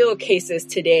are still cases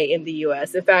today in the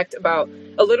U.S. In fact, about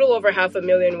a little over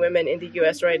 500,000 women in the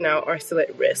U.S. right now are still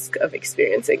at risk of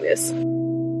experiencing this.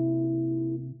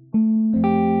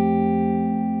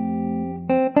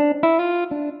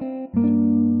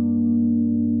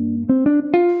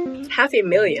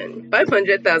 500,000,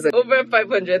 500,000, over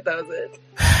 500,000.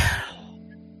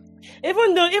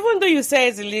 Even though you say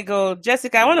it's illegal,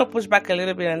 Jessica, I want to push back a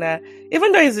little bit on that.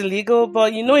 Even though it's illegal,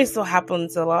 but it still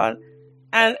happens a lot,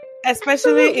 and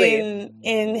especially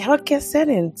in healthcare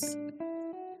settings.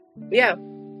 Yeah,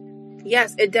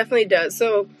 yes, it definitely does.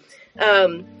 So,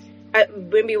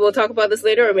 maybe we'll talk about this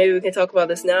later, or maybe we can talk about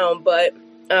this now. But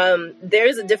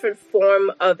there's a different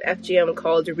form of FGM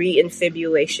called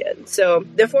reinfibulation. So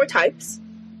there are 4 types.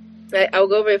 I'll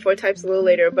go over the 4 types a little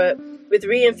later, but with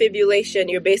reinfibulation,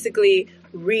 you're basically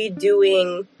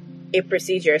redoing a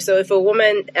procedure. So if a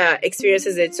woman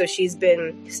experiences it, so she's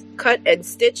been cut and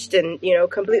stitched and,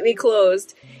 completely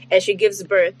closed, and she gives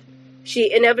birth,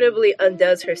 she inevitably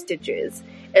undoes her stitches.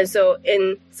 And so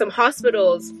in some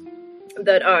hospitals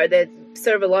that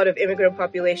serve a lot of immigrant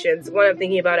populations, one I'm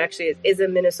thinking about actually is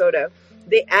in Minnesota,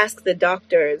 they ask the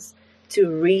doctors to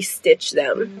re-stitch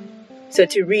them, so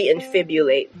to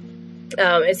reinfibulate.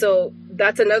 And so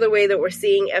that's another way that we're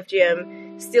seeing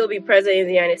FGM still be present in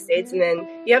the United States. And then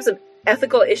you have some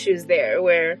ethical issues there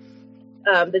where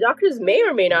the doctors may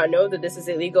or may not know that this is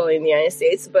illegal in the United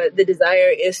States, but the desire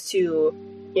is to,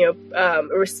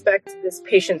 respect this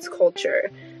patient's culture,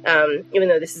 even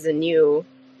though this is a new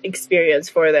experience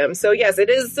for them. So yes, it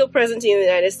is still present in the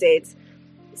United States,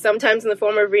 sometimes in the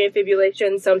form of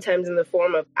reinfibulation, sometimes in the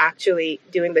form of actually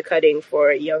doing the cutting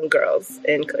for young girls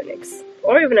in clinics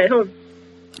or even at home.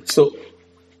 So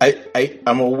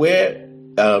I'm aware,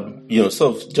 sort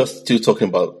of just still talking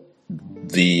about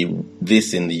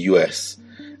this in the US.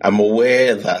 I'm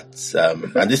aware that,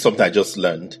 and this is something I just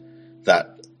learned,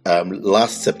 that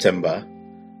last September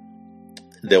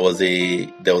there was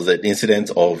an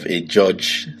incident of a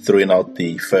judge throwing out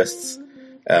the first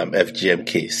FGM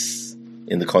case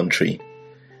in the country.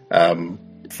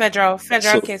 Federal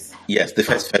case. Yes, the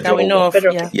first federal. That we know of.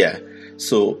 Yeah.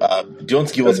 So, do you want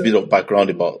to give us a bit of background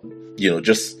about,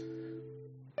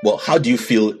 how do you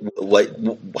feel?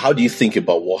 How do you think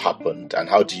about what happened, and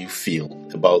how do you feel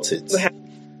about it?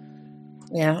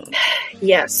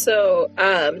 Yeah. So,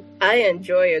 I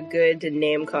enjoy a good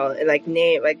name call,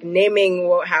 naming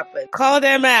what happened. Call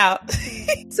them out.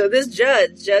 So this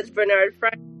Judge Bernard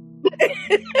Frye.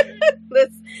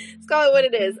 Let's call it what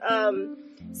it is.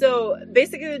 So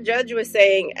basically, the judge was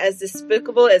saying, as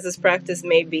despicable as this practice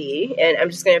may be, and I'm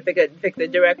just going to pick the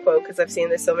direct quote because I've seen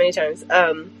this so many times.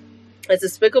 As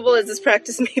despicable as this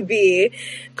practice may be,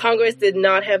 Congress did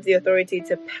not have the authority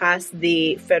to pass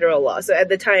the federal law. So at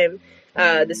the time,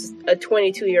 this is a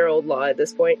 22-year-old law at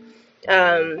this point.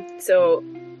 So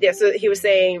he was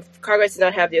saying Congress did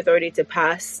not have the authority to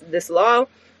pass this law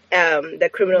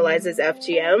that criminalizes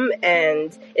FGM,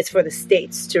 and it's for the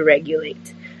states to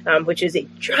regulate. Which is a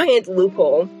giant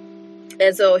loophole.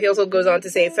 And so he also goes on to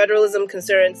say federalism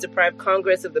concerns deprive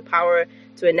Congress of the power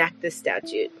to enact this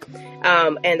statute,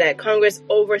 and that Congress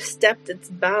overstepped its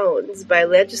bounds by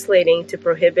legislating to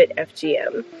prohibit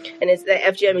FGM. And it's that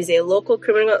FGM is a local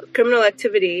criminal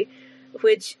activity,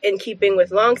 which, in keeping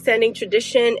with longstanding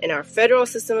tradition in our federal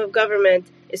system of government,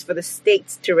 is for the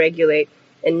states to regulate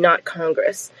and not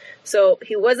Congress. So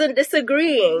he wasn't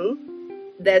disagreeing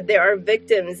that there are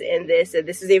victims in this, that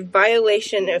this is a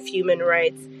violation of human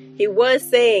rights. He was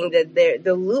saying that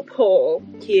the loophole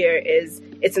here is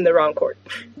it's in the wrong court.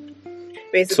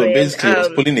 Basically. So basically, it was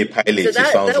pulling a pilot, it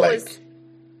sounds like.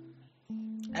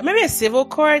 Maybe a civil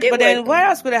court, but then where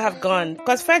else would it have gone?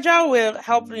 Because federal will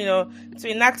help, to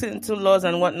enact it into laws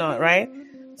and whatnot, right?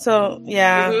 So,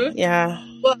 yeah.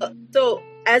 Well, so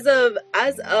as of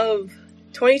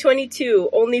 2022,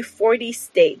 only 40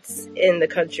 states in the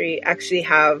country actually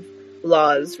have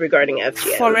laws regarding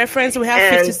FGM. For reference, we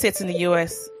have 50 states in the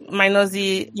U.S. minus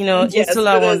the,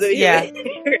 insular ones. Yeah.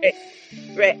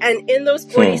 Right. And in those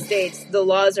 40 states, the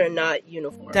laws are not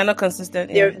uniform. They're not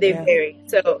consistent. They vary.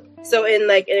 So in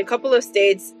a couple of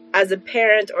states, as a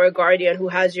parent or a guardian who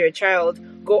has your child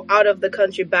go out of the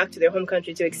country back to their home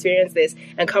country to experience this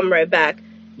and come right back,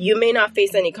 you may not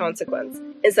face any consequence.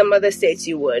 In some other states,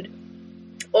 you would.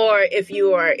 Or if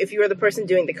you are the person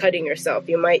doing the cutting yourself,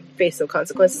 you might face some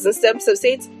consequences in some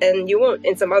states, and you won't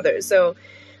in some others. So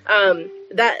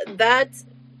that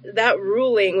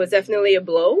ruling was definitely a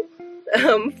blow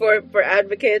for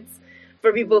advocates,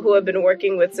 for people who have been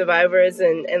working with survivors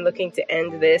and looking to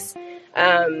end this.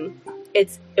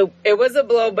 it was a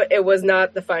blow, but it was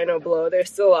not the final blow. There's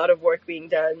still a lot of work being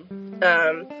done.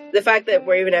 The fact that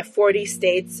we're even at 40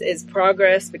 states is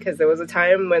progress, because there was a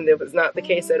time when it was not the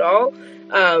case at all.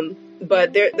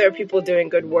 But there are people doing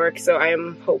good work, so I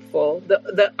am hopeful.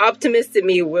 The optimist in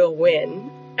me will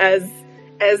win, as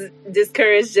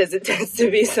discouraged as it tends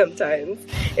to be sometimes.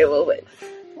 It will win.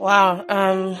 Wow.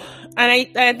 And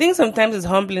I think sometimes it's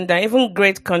humbling that even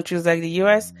great countries like the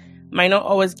US might not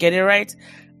always get it right.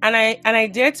 And I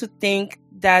dare to think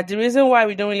that the reason why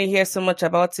we don't really hear so much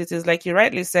about it is, like you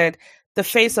rightly said, the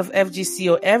face of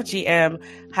FGC or FGM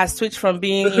has switched from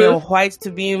being, white to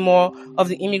being more of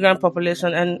the immigrant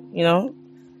population, and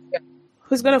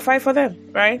who's going to fight for them,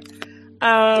 right?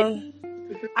 I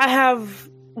have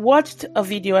watched a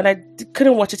video, and I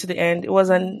couldn't watch it to the end. It was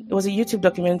a YouTube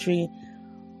documentary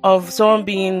of someone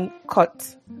being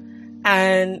cut,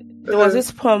 and there was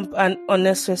this pomp and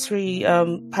unnecessary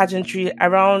pageantry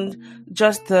around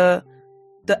just the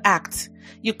act.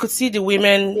 You could see the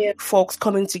women folks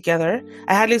coming together.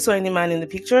 I hardly saw any man in the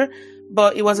picture,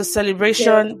 but it was a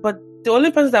celebration. Yeah. But the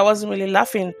only person that wasn't really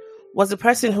laughing was the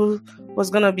person who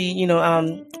was going to be,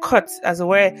 cut, as it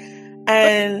were.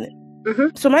 And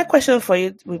so my question for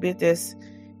you would be this.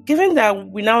 Given that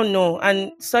we now know,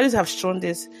 and studies have shown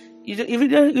this, you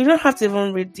don't have to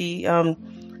even read the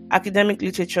academic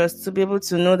literatures to be able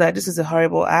to know that this is a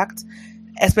horrible act,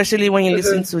 especially when you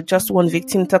listen to just one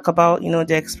victim talk about,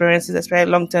 their experiences,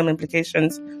 especially long-term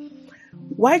implications.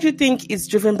 Why do you think it's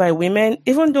driven by women?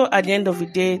 Even though at the end of the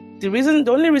day, the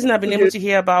only reason I've been able to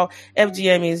hear about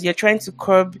FGM is you're trying to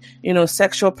curb,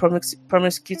 sexual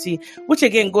promiscuity, which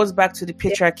again goes back to the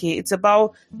patriarchy. It's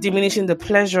about diminishing the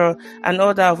pleasure and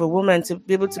order of a woman to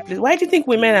be able to play. Why do you think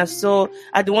women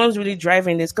are the ones really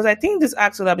driving this? Because I think this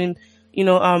act would have been,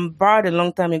 barred a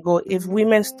long time ago if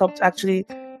women stopped actually,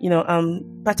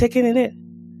 partaking in it.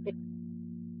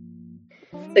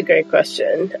 It's a great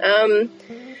question.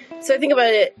 So I think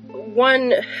about it.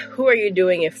 One, who are you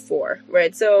doing it for,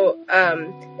 right? So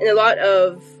in a lot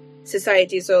of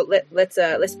societies, so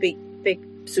let's pick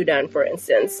Sudan for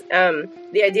instance.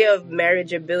 The idea of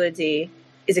marriageability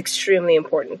is extremely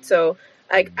important. So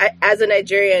I as a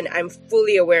Nigerian, I'm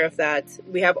fully aware of that.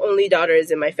 We have only daughters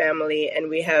in my family, and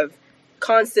we have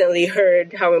constantly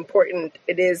heard how important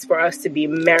it is for us to be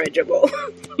marriageable.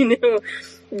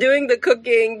 Doing the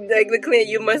cooking, like the cleaning,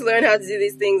 you must learn how to do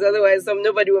these things, otherwise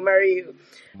nobody will marry you,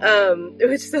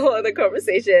 which is a whole other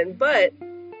conversation. But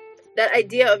that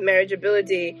idea of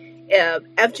marriageability,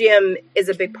 FGM is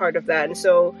a big part of that. And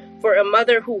so for a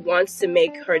mother who wants to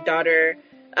make her daughter,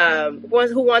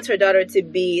 who wants her daughter to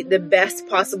be the best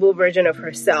possible version of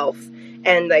herself,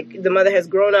 and like the mother has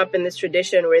grown up in this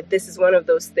tradition where this is one of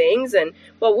those things, and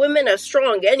well, women are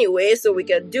strong anyway, so we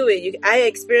can do it. I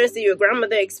experienced it, your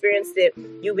grandmother experienced it.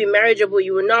 You'll be marriageable,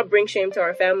 you will not bring shame to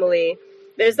our family.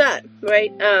 There's that,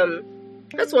 right?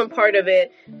 That's one part of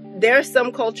it. There are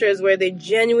some cultures where they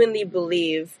genuinely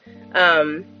believe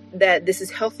that this is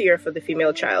healthier for the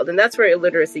female child, and that's where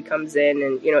illiteracy comes in,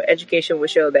 and education will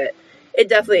show that it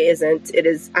definitely isn't. It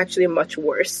is actually much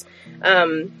worse.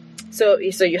 So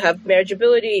you have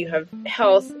marriageability, you have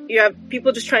health, you have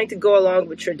people just trying to go along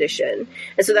with tradition.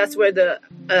 And so that's where the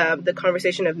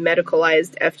conversation of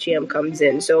medicalized FGM comes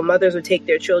in. So mothers would take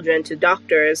their children to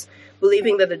doctors,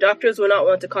 believing that the doctors will not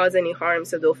want to cause any harm,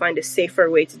 so they'll find a safer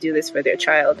way to do this for their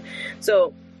child.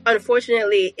 So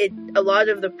unfortunately, a lot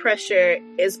of the pressure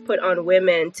is put on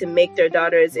women to make their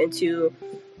daughters into,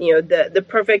 the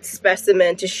perfect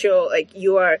specimen to show, like,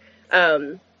 you are...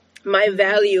 my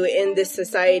value in this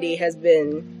society has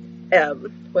been,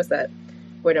 what's that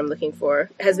word I'm looking for?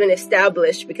 Has been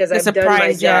established because I've done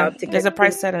my job to get. There's a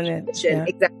price set on it. Yeah.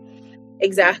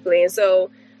 Exactly. And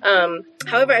so,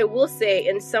 however, I will say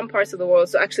in some parts of the world,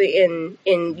 so actually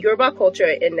in Yoruba culture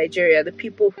in Nigeria, the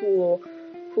people who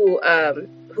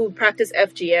practice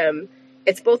FGM,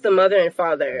 it's both the mother and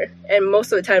father, and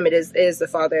most of the time it is the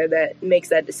father that makes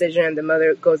that decision, and the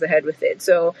mother goes ahead with it.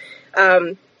 So,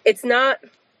 it's not.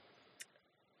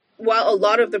 While a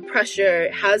lot of the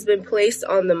pressure has been placed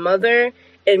on the mother,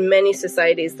 in many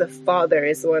societies, the father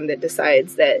is the one that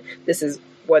decides that this is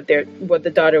what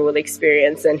the daughter will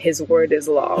experience, and his word is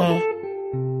law.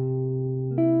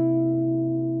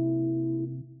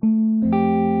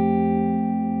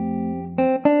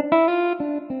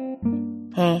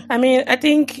 I mean, I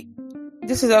think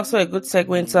this is also a good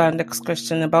segue into our next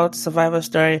question about survivor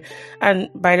story. And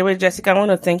by the way, Jessica, I want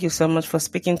to thank you so much for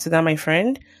speaking to that, my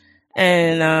friend.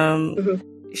 And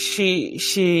she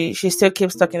still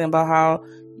keeps talking about how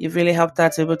you've really helped her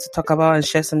to be able to talk about and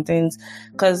share some things,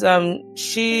 because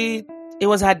it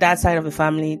was her dad's side of the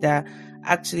family that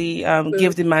actually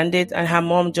gave the mandate, and her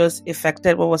mom just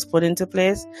effected what was put into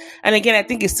place. And again, I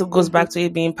think it still goes back to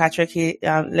it being patriarchy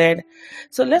led.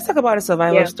 So let's talk about a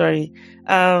survivor story.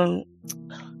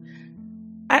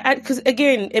 Because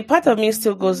again, a part of me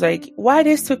still goes like, why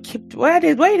do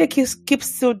they keep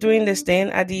still doing this thing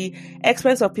at the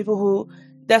expense of people who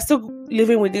they're still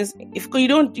living with this? If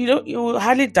you will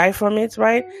hardly die from it,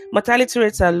 right? Mortality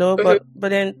rates are low, but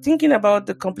then thinking about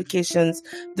the complications,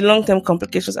 the long-term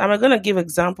complications, I'm going to give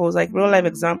examples, like real life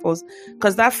examples,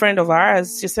 because that friend of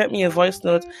ours, she sent me a voice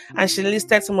note and she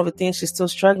listed some of the things she's still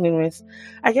struggling with.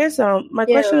 I guess my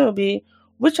question would be,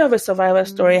 which of a survivor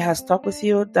story has stuck with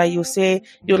you that you say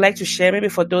you'd like to share, maybe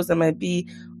for those that might be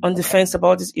on the fence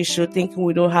about this issue, thinking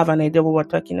we don't have an idea what we're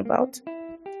talking about?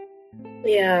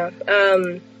 Yeah.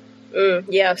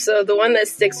 So the one that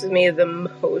sticks with me the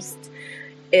most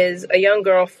is a young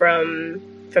girl from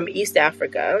East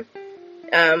Africa.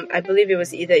 I believe it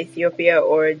was either Ethiopia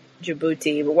or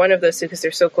Djibouti, but one of those two, because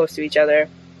they're so close to each other.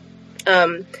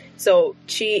 So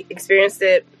she experienced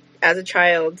it as a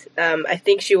child. I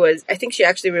think she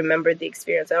actually remembered the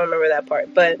experience. I don't remember that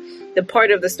part, but the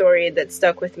part of the story that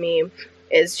stuck with me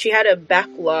is she had a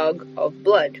backlog of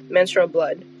blood, menstrual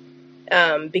blood,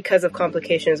 because of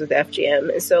complications with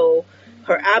FGM. And so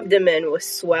her abdomen was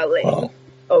swelling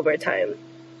over time.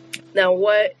 Now,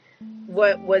 what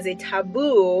was a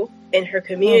taboo in her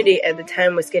community at the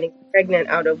time was getting pregnant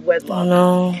out of wedlock.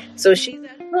 No. So she's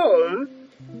at home,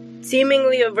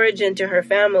 seemingly a virgin to her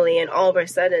family, and all of a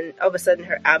sudden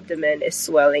her abdomen is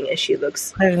swelling and she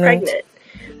looks pregnant.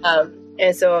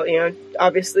 And so,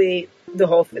 obviously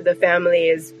the family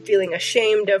is feeling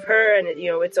ashamed of her, and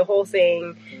it's a whole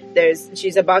thing.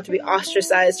 She's about to be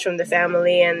ostracized from the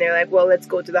family, and they're like, well, let's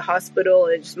go to the hospital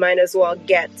and just might as well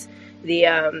get the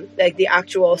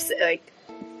actual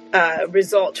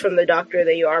result from the doctor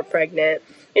that you are pregnant.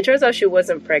 It turns out she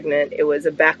wasn't pregnant. It was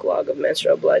a backlog of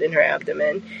menstrual blood in her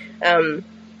abdomen.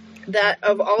 That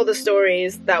of all the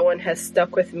stories, that one has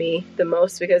stuck with me the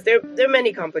most, because there are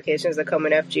many complications that come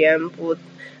in FGM.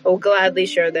 We'll gladly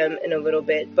share them in a little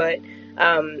bit, but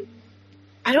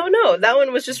I don't know. That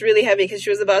one was just really heavy because she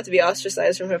was about to be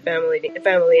ostracized from her family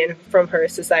and from her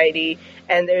society,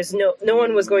 and there's no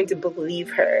one was going to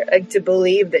believe her, to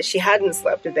believe that she hadn't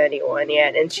slept with anyone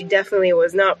yet, and she definitely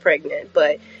was not pregnant,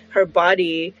 but her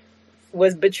body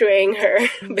was betraying her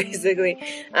basically,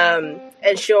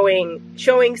 and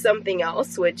showing something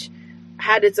else which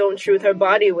had its own truth. Her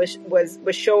body was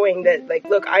showing that, like,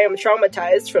 look, I am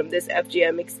traumatized from this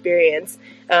FGM experience,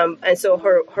 and so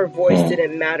her voice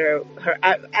didn't matter. Her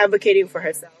advocating for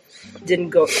herself didn't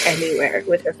go anywhere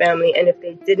with her family, and if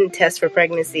they didn't test for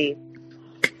pregnancy,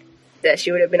 that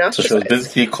she would have been ostracized. So she was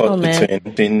basically caught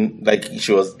between, like,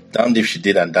 she was damned if she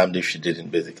did and damned if she didn't,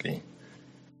 basically.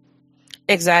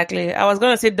 Exactly. I was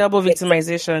going to say double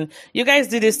victimization. You guys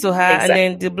did this to her, and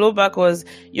then the blowback was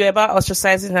you're about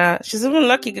ostracizing her. She's even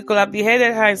lucky you could have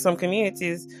beheaded her in some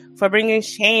communities for bringing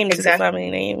shame to the family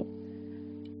name.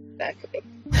 Exactly.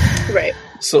 Right.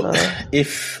 So,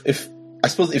 if I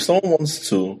suppose if someone wants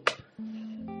to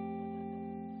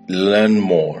learn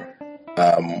more,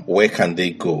 where can they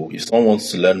go? If someone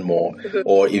wants to learn more,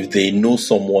 or if they know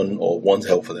someone or want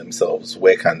help for themselves,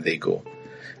 where can they go?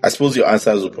 I suppose your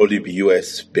answers will probably be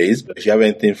US based, but if you have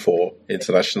anything for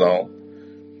international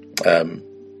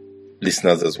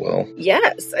listeners as well.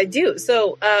 Yes, I do.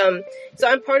 So I'm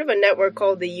part of a network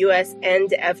called the US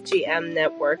End FGM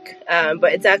Network,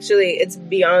 but it's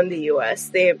beyond the US.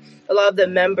 A lot of the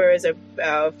members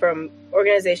are from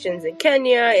organizations in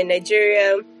Kenya, in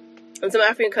Nigeria, and some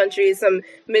African countries, some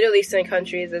Middle Eastern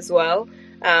countries as well.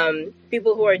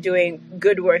 People who are doing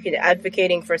good work in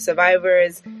advocating for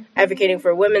survivors, advocating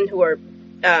for women who are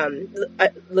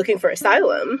looking for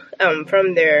asylum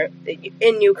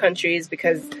in new countries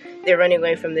because they're running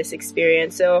away from this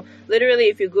experience. So literally,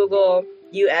 if you Google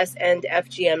US End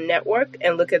FGM Network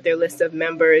and look at their list of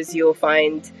members, you'll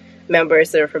find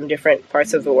members that are from different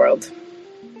parts of the world.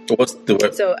 What's the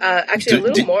web? So actually, a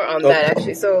little more on that.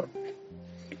 Actually, so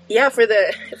yeah, for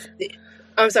the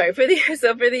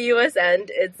US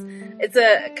End, it's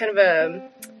a kind of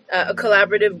a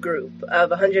collaborative group of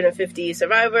 150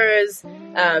 survivors,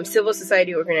 civil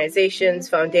society organizations,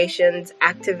 foundations,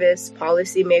 activists,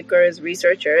 policymakers,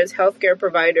 researchers, healthcare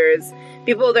providers,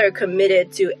 people that are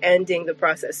committed to ending the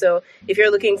process. So if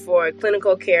you're looking for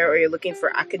clinical care, or you're looking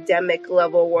for academic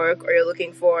level work, or you're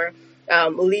looking for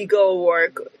legal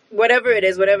work, whatever it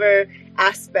is, whatever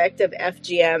aspect of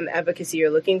FGM advocacy you're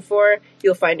looking for,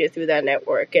 you'll find it through that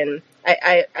network. And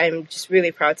I'm just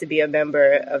really proud to be a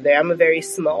member of there. I'm a very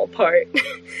small part,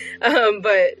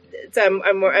 but so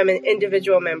I'm an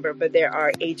individual member, but there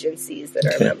are agencies that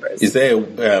are members. Is there?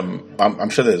 I'm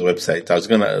sure there's a website. I was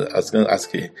gonna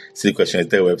ask you a silly question. Is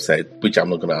there a website? Which I'm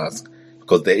not gonna ask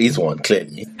because there is one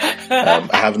clearly. I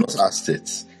have not asked it.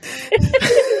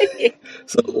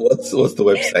 So what's the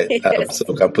website? So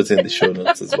I can put in the show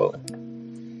notes as well.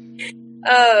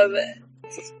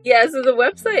 Yeah, so the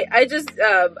website, I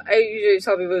usually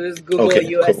tell people just Google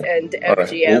US cool. and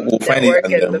FGM we'll find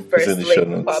network, it and the first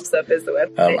link pops up as the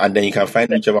website. And then you can find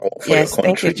whichever one for your country.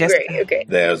 Thank you, Jessica. Great, okay.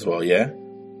 There as well, yeah?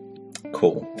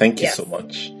 Cool. Thank you so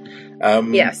much.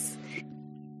 Yes.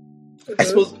 I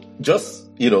suppose just,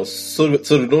 so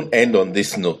we don't end on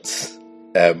this note,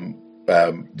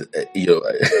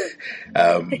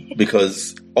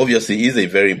 because obviously it is a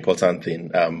very important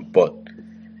thing, but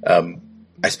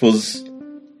I suppose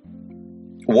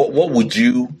what would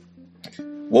you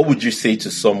say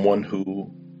to someone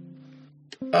who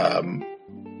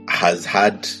has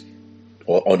had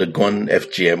or undergone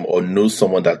FGM or knows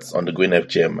someone that's undergoing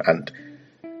FGM and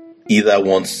either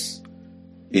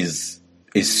is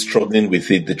struggling with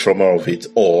it, the trauma of it,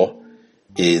 or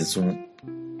is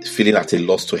feeling at a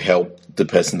loss to help the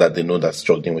person that they know that's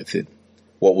struggling with it?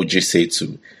 What would you say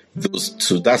to those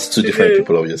two? That's two different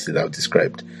people, obviously, that I've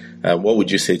described. What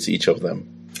would you say to each of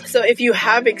them? So if you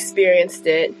have experienced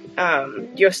it,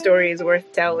 your story is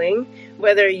worth telling.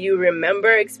 Whether you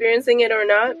remember experiencing it or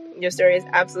not, your story is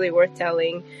absolutely worth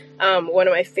telling. One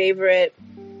of my favorite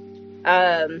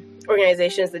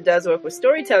organizations that does work with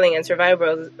storytelling and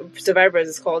survivors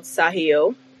is called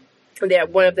Sahio. They're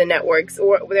one of the networks,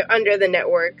 or they're under the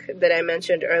network that I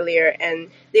mentioned earlier,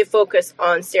 and they focus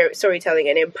on storytelling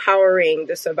and empowering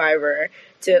the survivor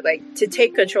to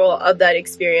take control of that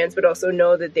experience, but also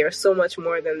know that there's so much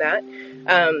more than that.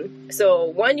 So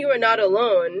one, you are not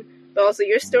alone, but also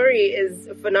your story is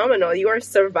phenomenal. You are a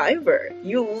survivor.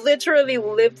 You literally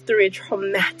lived through a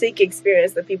traumatic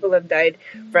experience that people have died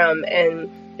from,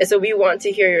 and so we want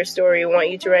to hear your story. We want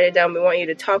you to write it down. We want you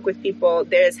to talk with people.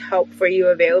 There's help for you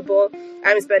available.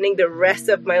 I'm spending the rest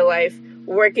of my life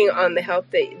working on the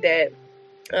help that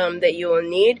you will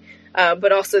need.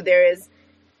 But also there's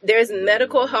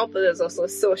medical help, but there's also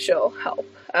social help.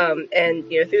 And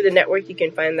through the network you can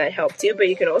find that help too. But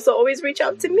you can also always reach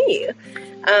out to me.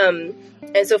 And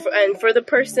so for the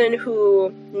person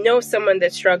who knows someone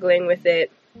that's struggling with it,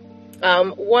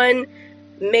 one,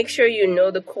 make sure you know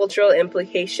the cultural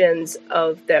implications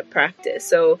of that practice.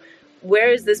 So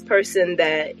where is this person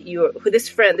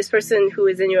this person who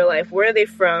is in your life, where are they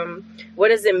from? What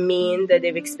does it mean that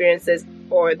they've experienced this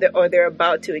or they're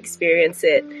about to experience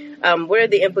it? What are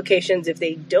the implications if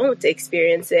they don't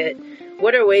experience it?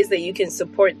 What are ways that you can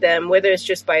support them, whether it's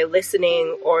just by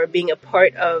listening or being a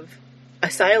part of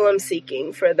asylum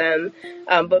seeking for them?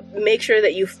 But make sure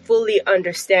that you fully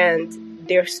understand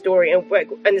their story and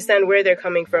understand where they're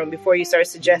coming from before you start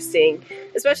suggesting,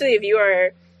 especially if you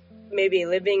are maybe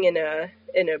living in a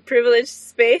privileged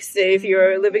space, if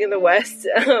you're living in the West,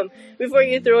 before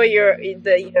you throw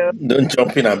don't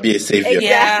jump in and be a savior.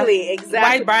 Exactly.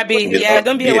 White Barbie. Yeah,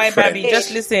 don't be a white Barbie.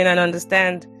 Just listen and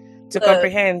understand to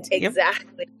comprehend.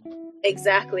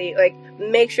 Exactly. Like,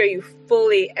 make sure you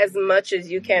fully, as much as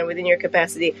you can within your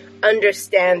capacity,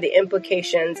 understand the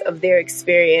implications of their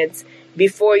experience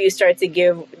before you start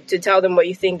to tell them what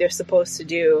you think they're supposed to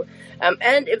do.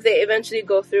 And if they eventually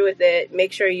go through with it,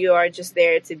 make sure you are just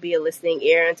there to be a listening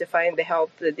ear and to find the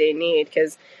help that they need.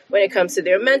 Because when it comes to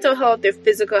their mental health, their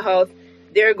physical health,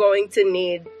 they're going to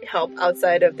need help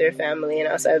outside of their family and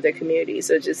outside of their community.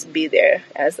 So just be there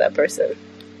as that person.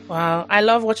 Wow. I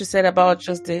love what you said about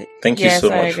just the... Thank you so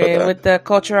much for that. With the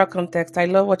cultural context. I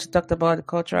love what you talked about, the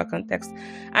cultural context.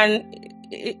 And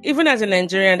even as a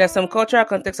Nigerian, there's some cultural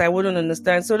context I wouldn't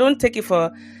understand. So don't take it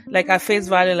for at face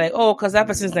value, because that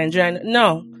person's Nigerian.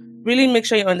 No. Really make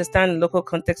sure you understand the local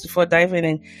context before diving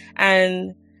in.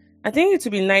 And I think it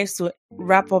would be nice to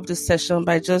wrap up this session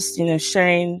by just,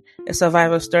 sharing a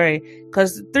survivor story.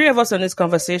 Because three of us on this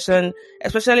conversation,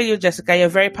 especially you, Jessica, you're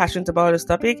very passionate about this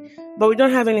topic, but we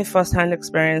don't have any first-hand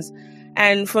experience.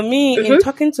 And for me, in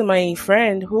talking to my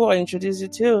friend who I introduced you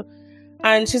to,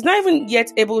 and she's not even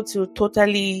yet able to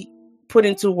totally put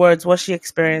into words what she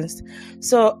experienced.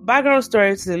 So background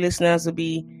story to the listeners would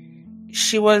be,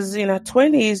 she was in her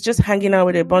 20s just hanging out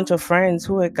with a bunch of friends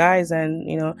who were guys, and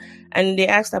they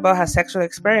asked about her sexual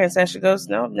experience, and she goes,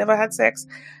 no, never had sex.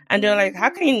 And they're like, how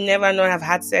can you never not have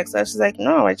had sex? And she's like,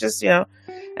 no, I just, and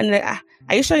they're like,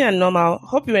 are you sure you're normal?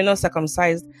 Hope you were not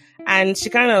circumcised. And she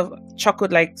kind of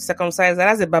chuckled, like, circumcised,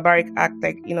 that's a barbaric act,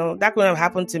 that couldn't have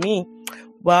happened to me.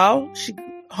 Well,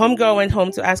 homegirl went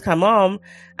home to ask her mom,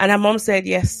 and her mom said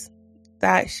yes,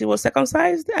 that she was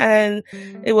circumcised, and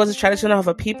it was a tradition of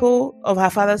her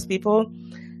father's people.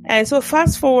 And so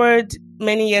fast forward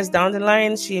many years down the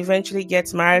line, she eventually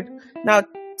gets married. Now,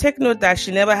 take note that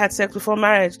she never had sex before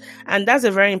marriage. And that's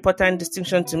a very important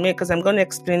distinction to make, because I'm going to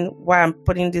explain why I'm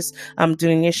putting this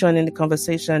delineation in the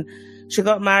conversation. She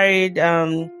got married.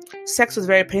 Sex was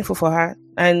very painful for her.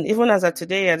 And even as of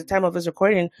today, at the time of this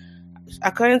recording,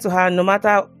 according to her, no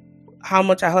matter how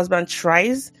much her husband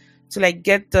tries to like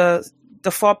get the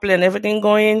foreplay and everything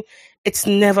going, it's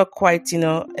never quite,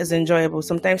 as enjoyable.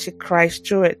 Sometimes she cries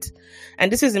through it.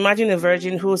 And this is, imagine a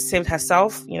virgin who saved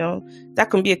herself, that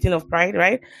can be a thing of pride,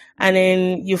 right? And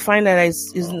then you find that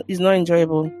it's not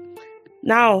enjoyable.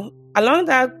 Now, along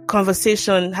that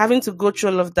conversation, having to go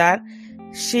through all of that,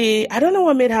 I don't know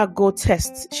what made her go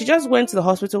test. She just went to the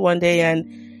hospital one day and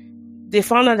they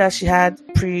found out that she had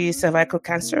pre-cervical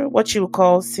cancer, what she would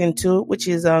call SIN2, which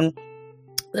is,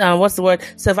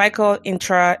 cervical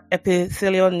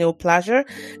intraepithelial neoplasia.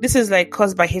 This is like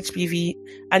caused by HPV,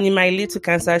 and it might lead to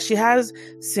cancer. She has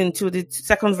SIN2, the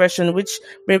second version, which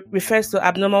refers to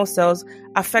abnormal cells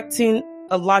affecting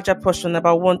a larger portion,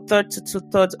 about 1/3 to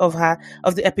 2/3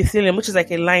 of the epithelium, which is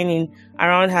like a lining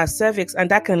around her cervix,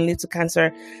 and that can lead to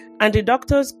cancer. And the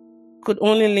doctors could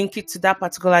only link it to that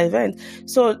particular event.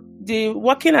 So the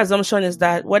working assumption is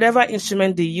that whatever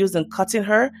instrument they used in cutting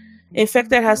her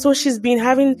infected her. So she's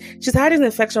had this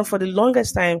infection for the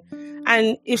longest time.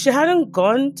 And if she hadn't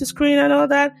gone to screen and all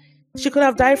that, she could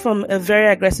have died from a very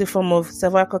aggressive form of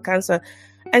cervical cancer.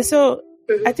 And so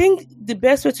I think the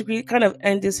best way to kind of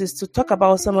end this is to talk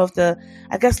about some of the,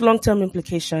 I guess, long-term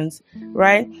implications,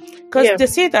 right? Because they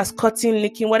say it as cutting,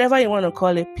 licking, whatever you want to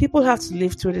call it. People have to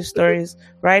live through these stories,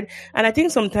 right? And I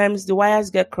think sometimes the wires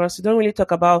get crossed. We don't really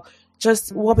talk about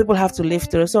just what people have to live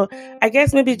through. So I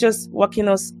guess maybe just walking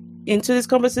us into this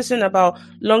conversation about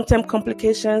long-term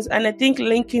complications, and I think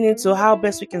linking it to how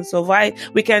best we can survive,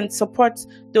 we can support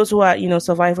those who are,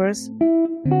 survivors.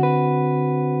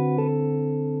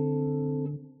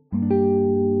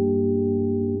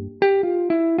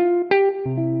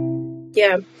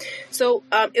 Yeah. So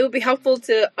it would be helpful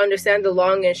to understand the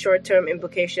long and short-term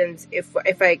implications if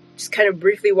I just kind of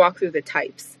briefly walk through the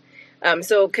types.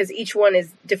 Because each one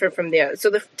is different from the other.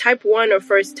 So the type 1 or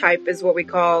first type is what we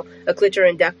call a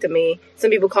clitorindectomy.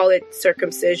 Some people call it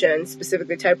circumcision,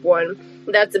 specifically type 1.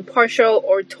 That's a partial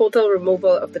or total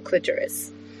removal of the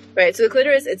clitoris, right? So the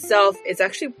clitoris itself is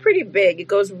actually pretty big. It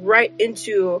goes right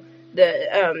into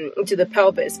the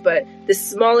pelvis, but the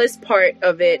smallest part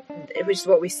of it, which is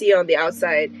what we see on the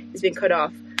outside, is being cut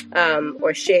off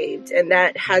or shaved, and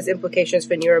that has implications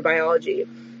for neurobiology.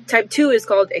 Type 2 is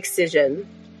called excision.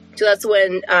 So that's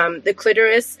when the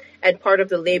clitoris and part of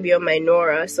the labia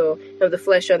minora, so the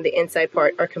flesh on the inside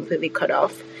part, are completely cut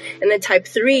off. And then type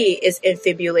 3 is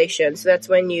infibulation. So that's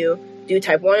when you do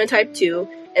type 1 and type 2,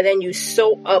 and then you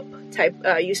sew up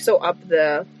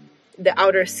the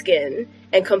outer skin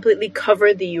and completely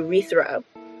cover the urethra.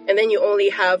 And then you only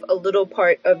have a little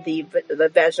part of the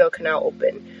vaginal canal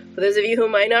open. For those of you who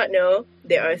might not know,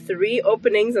 there are 3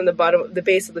 openings on the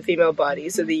base of the female body.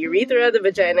 So the urethra, the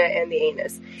vagina, and the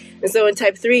anus. And so in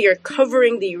type 3, you're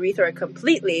covering the urethra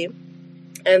completely,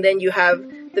 and then you have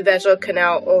the vaginal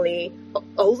canal only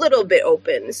a little bit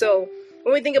open. So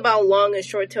when we think about long and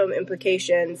short-term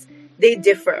implications, they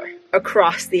differ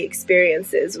across the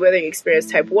experiences, whether you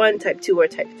experience type 1, type 2, or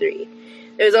type 3.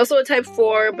 There's also a type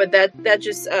 4, but that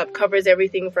just covers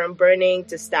everything from burning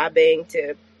to stabbing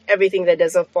to everything that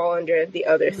doesn't fall under the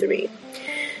other 3.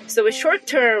 So with short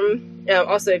term,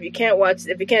 also if you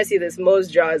can't see this, Mo's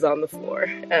jaw is on the floor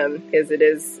because it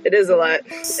is a lot.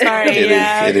 Sorry,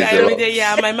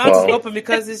 my mouth is open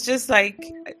because it's just like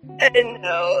I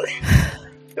know,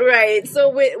 right? So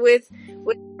with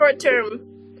short term.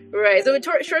 Right. So with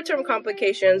short-term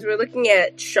complications, we're looking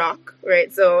at shock,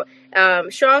 right? So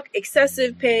shock,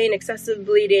 excessive pain, excessive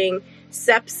bleeding,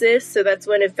 sepsis. So that's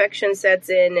when infection sets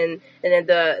in and then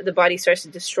the body starts to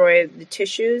destroy the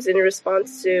tissues in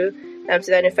response to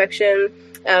that infection.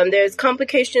 There's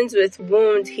complications with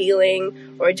wound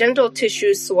healing or genital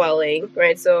tissue swelling,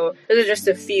 right? So those are just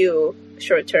a few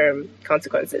short-term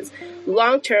consequences.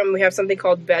 Long-term, we have something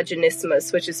called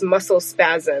vaginismus, which is muscle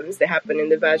spasms that happen in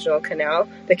the vaginal canal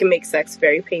that can make sex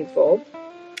very painful.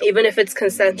 Even if it's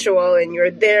consensual and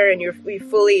you're there and you're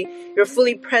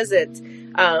fully present,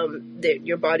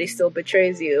 your body still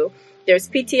betrays you. There's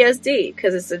PTSD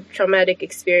because it's a traumatic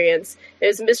experience.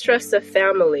 There's mistrust of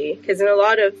family because in a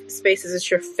lot of spaces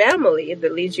it's your family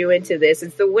that leads you into this.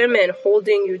 It's the women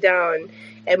holding you down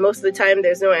And most of the time,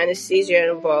 there's no anesthesia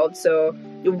involved. So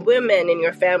the women in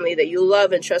your family that you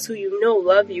love and trust, who you know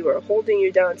love you, are holding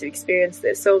you down to experience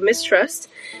this. So mistrust,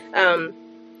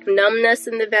 numbness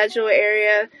in the vaginal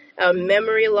area,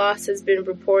 memory loss has been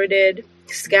reported,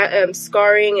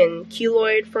 scarring and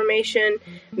keloid formation,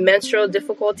 menstrual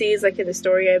difficulties, like in the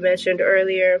story I mentioned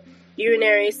earlier,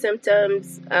 urinary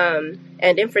symptoms,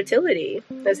 and infertility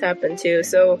has happened too.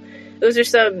 So those are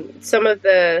some of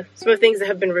the things that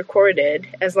have been recorded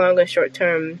as long as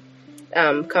short-term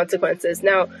consequences.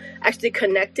 Now, actually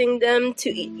connecting them to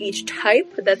each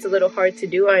type, that's a little hard to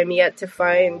do. I'm yet to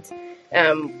find,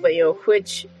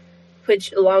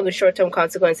 which long and short-term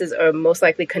consequences are most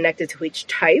likely connected to each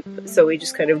type. So we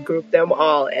just kind of group them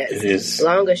all as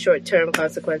long and short-term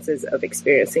consequences of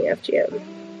experiencing FGM.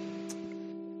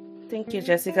 Thank you,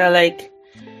 Jessica.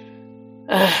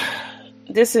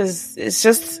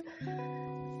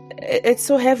 It's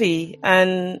so heavy,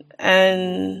 but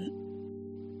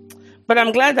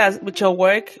I'm glad that with your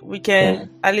work, we can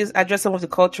at least address some of the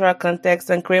cultural context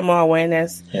and create more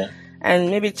awareness. Yeah.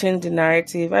 And maybe change the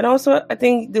narrative. And also, I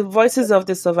think the voices of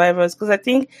the survivors, because I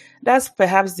think that's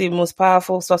perhaps the most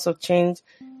powerful source of change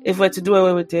if we're to do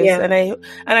away with this. Yeah. And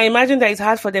I imagine that it's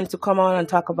hard for them to come out and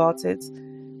talk about it,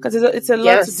 because it's a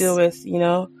lot to deal with, you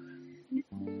know.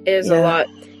 It is a lot.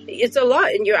 It's a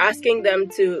lot, and you're asking them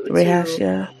to rehash,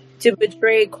 to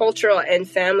betray cultural and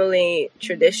family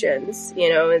traditions. You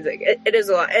know, it is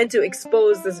a lot, and to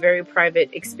expose this very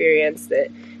private experience that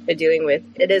they're dealing with.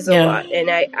 It is a lot, and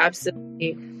I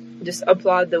absolutely just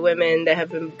applaud the women that have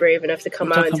been brave enough to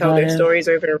come out and tell their stories,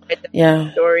 or even write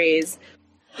their stories.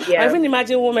 Yeah. I even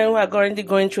imagine women who are currently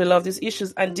going through a lot of these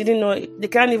issues and didn't know, they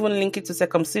can't even link it to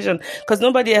circumcision because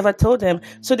nobody ever told them.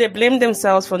 So they blame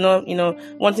themselves for not,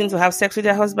 wanting to have sex with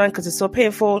their husband because it's so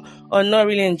painful, or not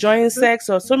really enjoying sex,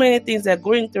 or so many things they're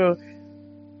going through.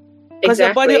 Because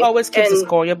your body always keeps a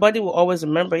score. Your body will always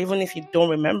remember, even if you don't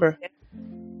remember.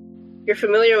 You're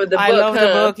familiar with the book. I love the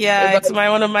book. Yeah, it's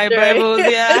one of my Bibles.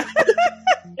 Yeah.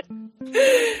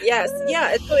 Yes.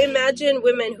 Yeah. So imagine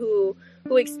women who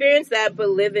experience that but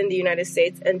live in the United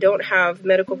States and don't have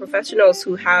medical professionals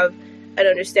who have an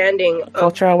understanding of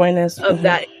cultural awareness of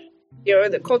that,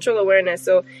 the cultural awareness.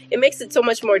 So it makes it so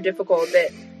much more difficult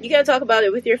that you can't talk about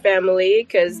it with your family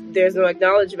because there's no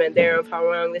acknowledgement there of how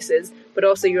wrong this is, but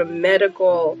also your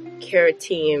medical care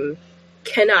team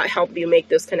cannot help you make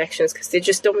those connections because they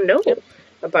just don't know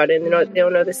about it. They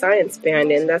don't know the science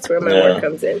behind it, and that's where my work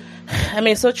comes in. I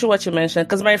mean, so true what you mentioned,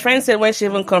 because my friend said when she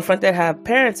even confronted her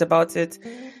parents about it,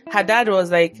 her dad was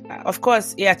like, of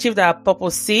course, he achieved that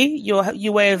purpose. See,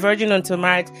 you were a virgin until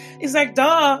marriage. It's like,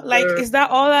 duh, like, is that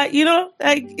all that,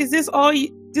 is this all,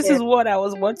 this is what I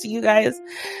was wanting you guys.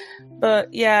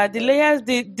 But yeah, the layers,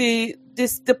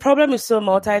 the problem is so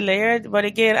multi-layered. But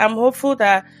again, I'm hopeful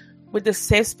that with the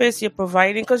safe space you're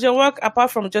providing, because your work,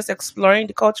 apart from just exploring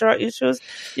the cultural issues,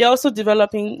 you're also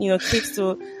developing, kits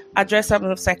to address some of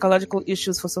the psychological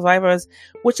issues for survivors,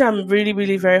 which I'm really,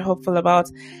 really very hopeful about.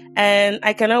 And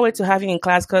I cannot wait to have you in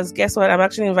class, because guess what? I'm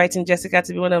actually inviting Jessica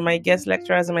to be one of my guest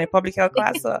lecturers in my public health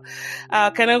class. So I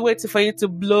cannot wait for you to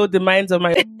blow the minds of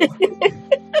my...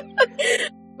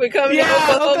 We're coming to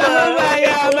Oklahoma.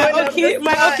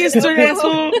 My Okie students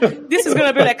who, this is going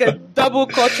to be like a double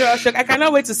cultural shock. I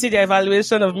cannot wait to see their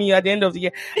evaluation of me at the end of the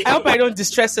year. I hope I don't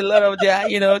distress a lot of their,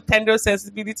 tender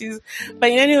sensibilities.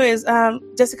 But anyways,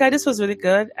 Jessica, this was really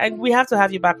good. And we have to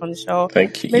have you back on the show.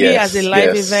 Thank you. Maybe as a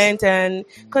live event, and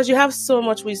because you have so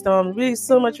much wisdom, really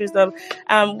so much wisdom.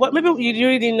 What maybe you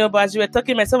really didn't know, but as you were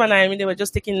talking, myself and I mean, they were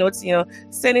just taking notes,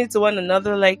 sending it to one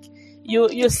another, like,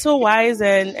 You're so wise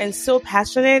and so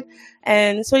passionate.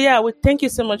 And so, yeah, we thank you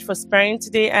so much for sparing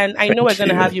today. And I know we're going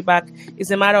to have you back.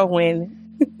 It's a matter of when.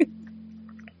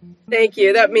 Thank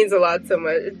you. That means a lot so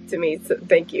much to me. So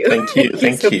thank you. Thank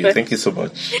you. Thank you so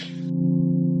much.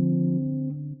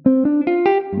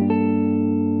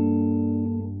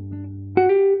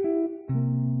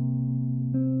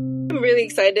 I'm really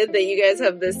excited that you guys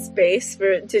have this space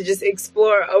to just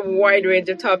explore a wide range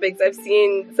of topics. I've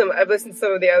listened to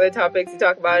some of the other topics you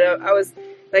talk about. I was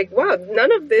like, wow,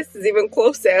 none of this is even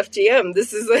close to FGM.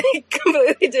 This is like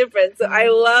completely different. So I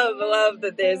love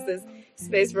that there's this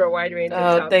space for a wide range of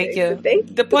topics. Thank you. So thank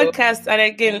you. The podcast, and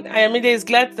again, Ayamide is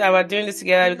glad that we're doing this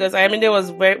together, because Ayamide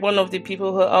was one of the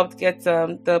people who helped get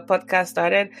the podcast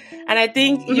started. And I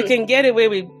think you can get away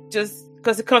with just...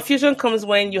 because the confusion comes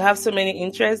when you have so many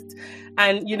interests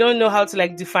and you don't know how to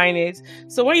define it.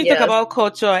 So when you talk about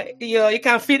culture, you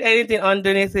can fit anything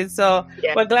underneath it. So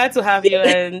we're glad to have you,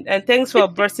 and thanks for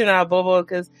bursting our bubble,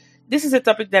 because this is a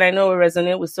topic that I know will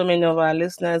resonate with so many of our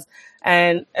listeners,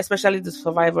 and especially the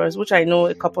survivors, which I know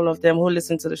a couple of them who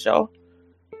listen to the show.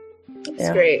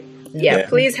 That's great. Yeah,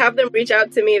 please have them reach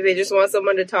out to me if they just want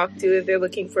someone to talk to, if they're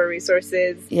looking for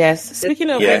resources. Yes. Speaking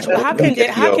of which, how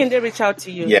can they reach out to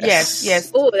you?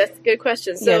 Yes. Oh, that's a good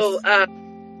question. So,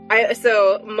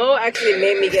 So Mo actually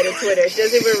made me get a Twitter. She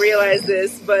doesn't even realize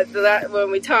this, but when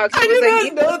we talked, she was like,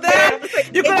 "You know that?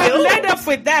 You could have led up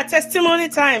with that testimony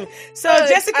time." So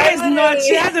Jessica is not.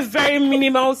 She has a very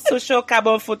minimal social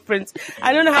carbon footprint.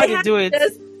 I don't know how to do it.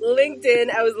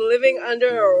 LinkedIn. I was living under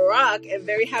a rock and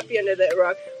very happy under that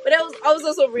rock. But I was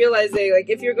also realizing, like,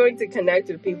 if you're going to connect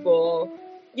with people,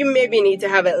 you maybe need to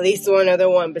have at least one other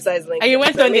one besides LinkedIn. And you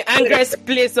went on the angriest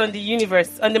place on the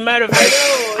universe, on the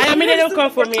metaverse. I mean, they don't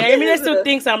come for me. I mean, I still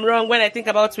think I'm wrong when I think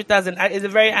about Twitter, and it's a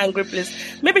very angry place.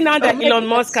 Maybe now that Elon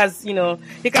Musk has, he can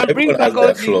bring back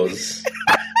all flaws.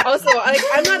 Also,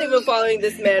 I'm not even following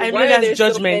this man. Why are there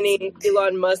so many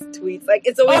Elon Musk tweets? Like,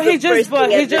 it's always he just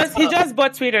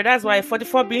bought Twitter. That's why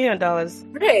 $44 billion.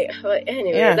 Right. Well,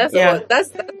 anyway, that's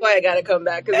why I gotta come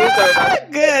back. Good.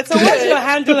 So what's your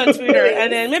handle on Twitter?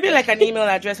 And then maybe like an email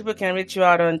address people can reach you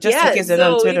out on, just in case they're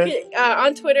on Twitter.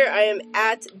 On Twitter, I am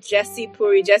at Jessie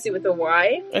Puri, Jessie with a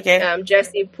Y. Okay.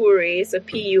 Jessie Puri, so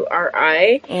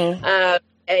Puri.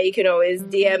 You can always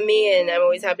DM me, and I'm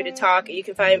always happy to talk. You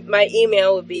can find my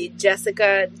email would be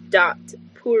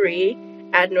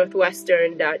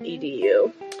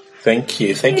jessica.puri@northwestern.edu. Thank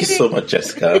you so much,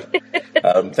 Jessica.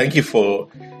 Thank you for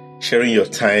sharing your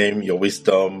time, your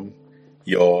wisdom,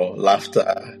 your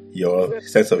laughter, your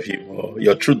sense of humor,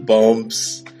 your truth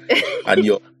bombs, and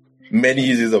your many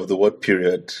uses of the word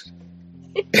period.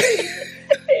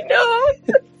 I know.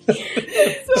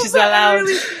 She's allowed.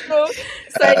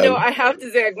 Side note, I have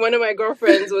to say, like, one of my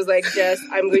girlfriends was like, "Jess,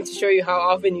 I'm going to show you how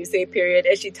often you say period,"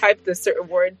 and she typed the certain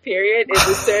word period in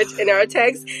the search in our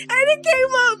text, and it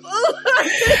came up.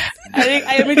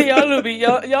 I mean, y'all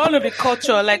will be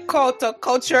culture, like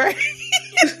culture.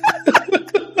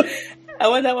 I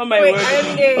wonder what my word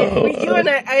is. You and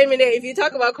I, if you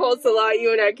talk about cults a lot,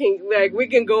 you and I we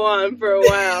can go on for a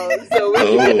while. So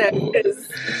we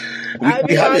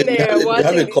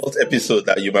have a cult episode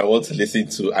that you might want to listen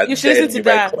to. And you should listen to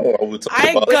that.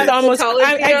 I got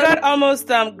almost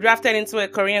grafted into a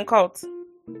Korean cult.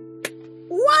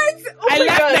 What? I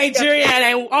left Nigeria and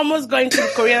I almost going to the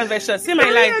Korean version. See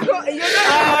my life.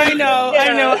 I know.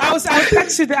 I'll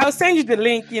text you. I'll send you the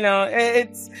link.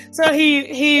 It's so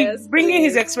he bringing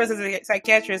his experience as a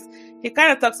psychiatrist. He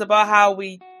kind of talks about how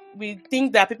we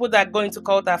think that people that go into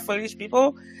cult are foolish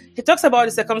people. He talks about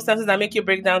the circumstances that make you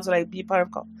break down to like be part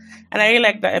of cult, and I really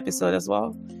like that episode as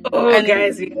well.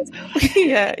 Guys.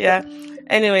 Yeah.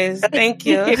 Anyways, thank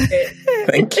you.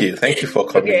 Thank you for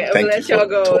coming. Okay, I'll let y'all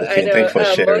go. Thank you for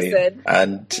sharing.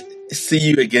 And see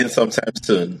you again sometime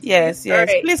soon. Yes.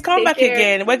 Right, please come back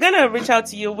again. We're gonna reach out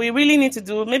to you. We really need to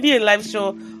do maybe a live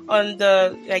show on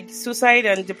the suicide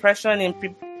and depression in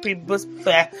how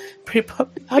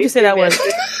do you say that word?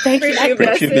 Thank you.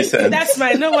 That's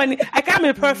my no one. I can't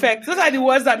be perfect. Those are the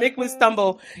words that make me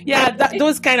stumble. Yeah,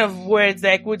 those kind of words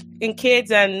like in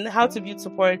kids and how to build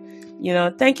support.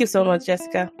 Thank you so much,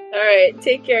 Jessica. All right,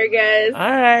 take care, guys. All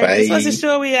right, bye. This was the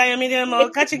show. We are your medium. I'll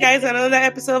catch you guys on another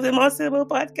episode of the More Sibyl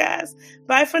Podcast.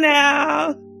 Bye for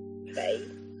now. Bye.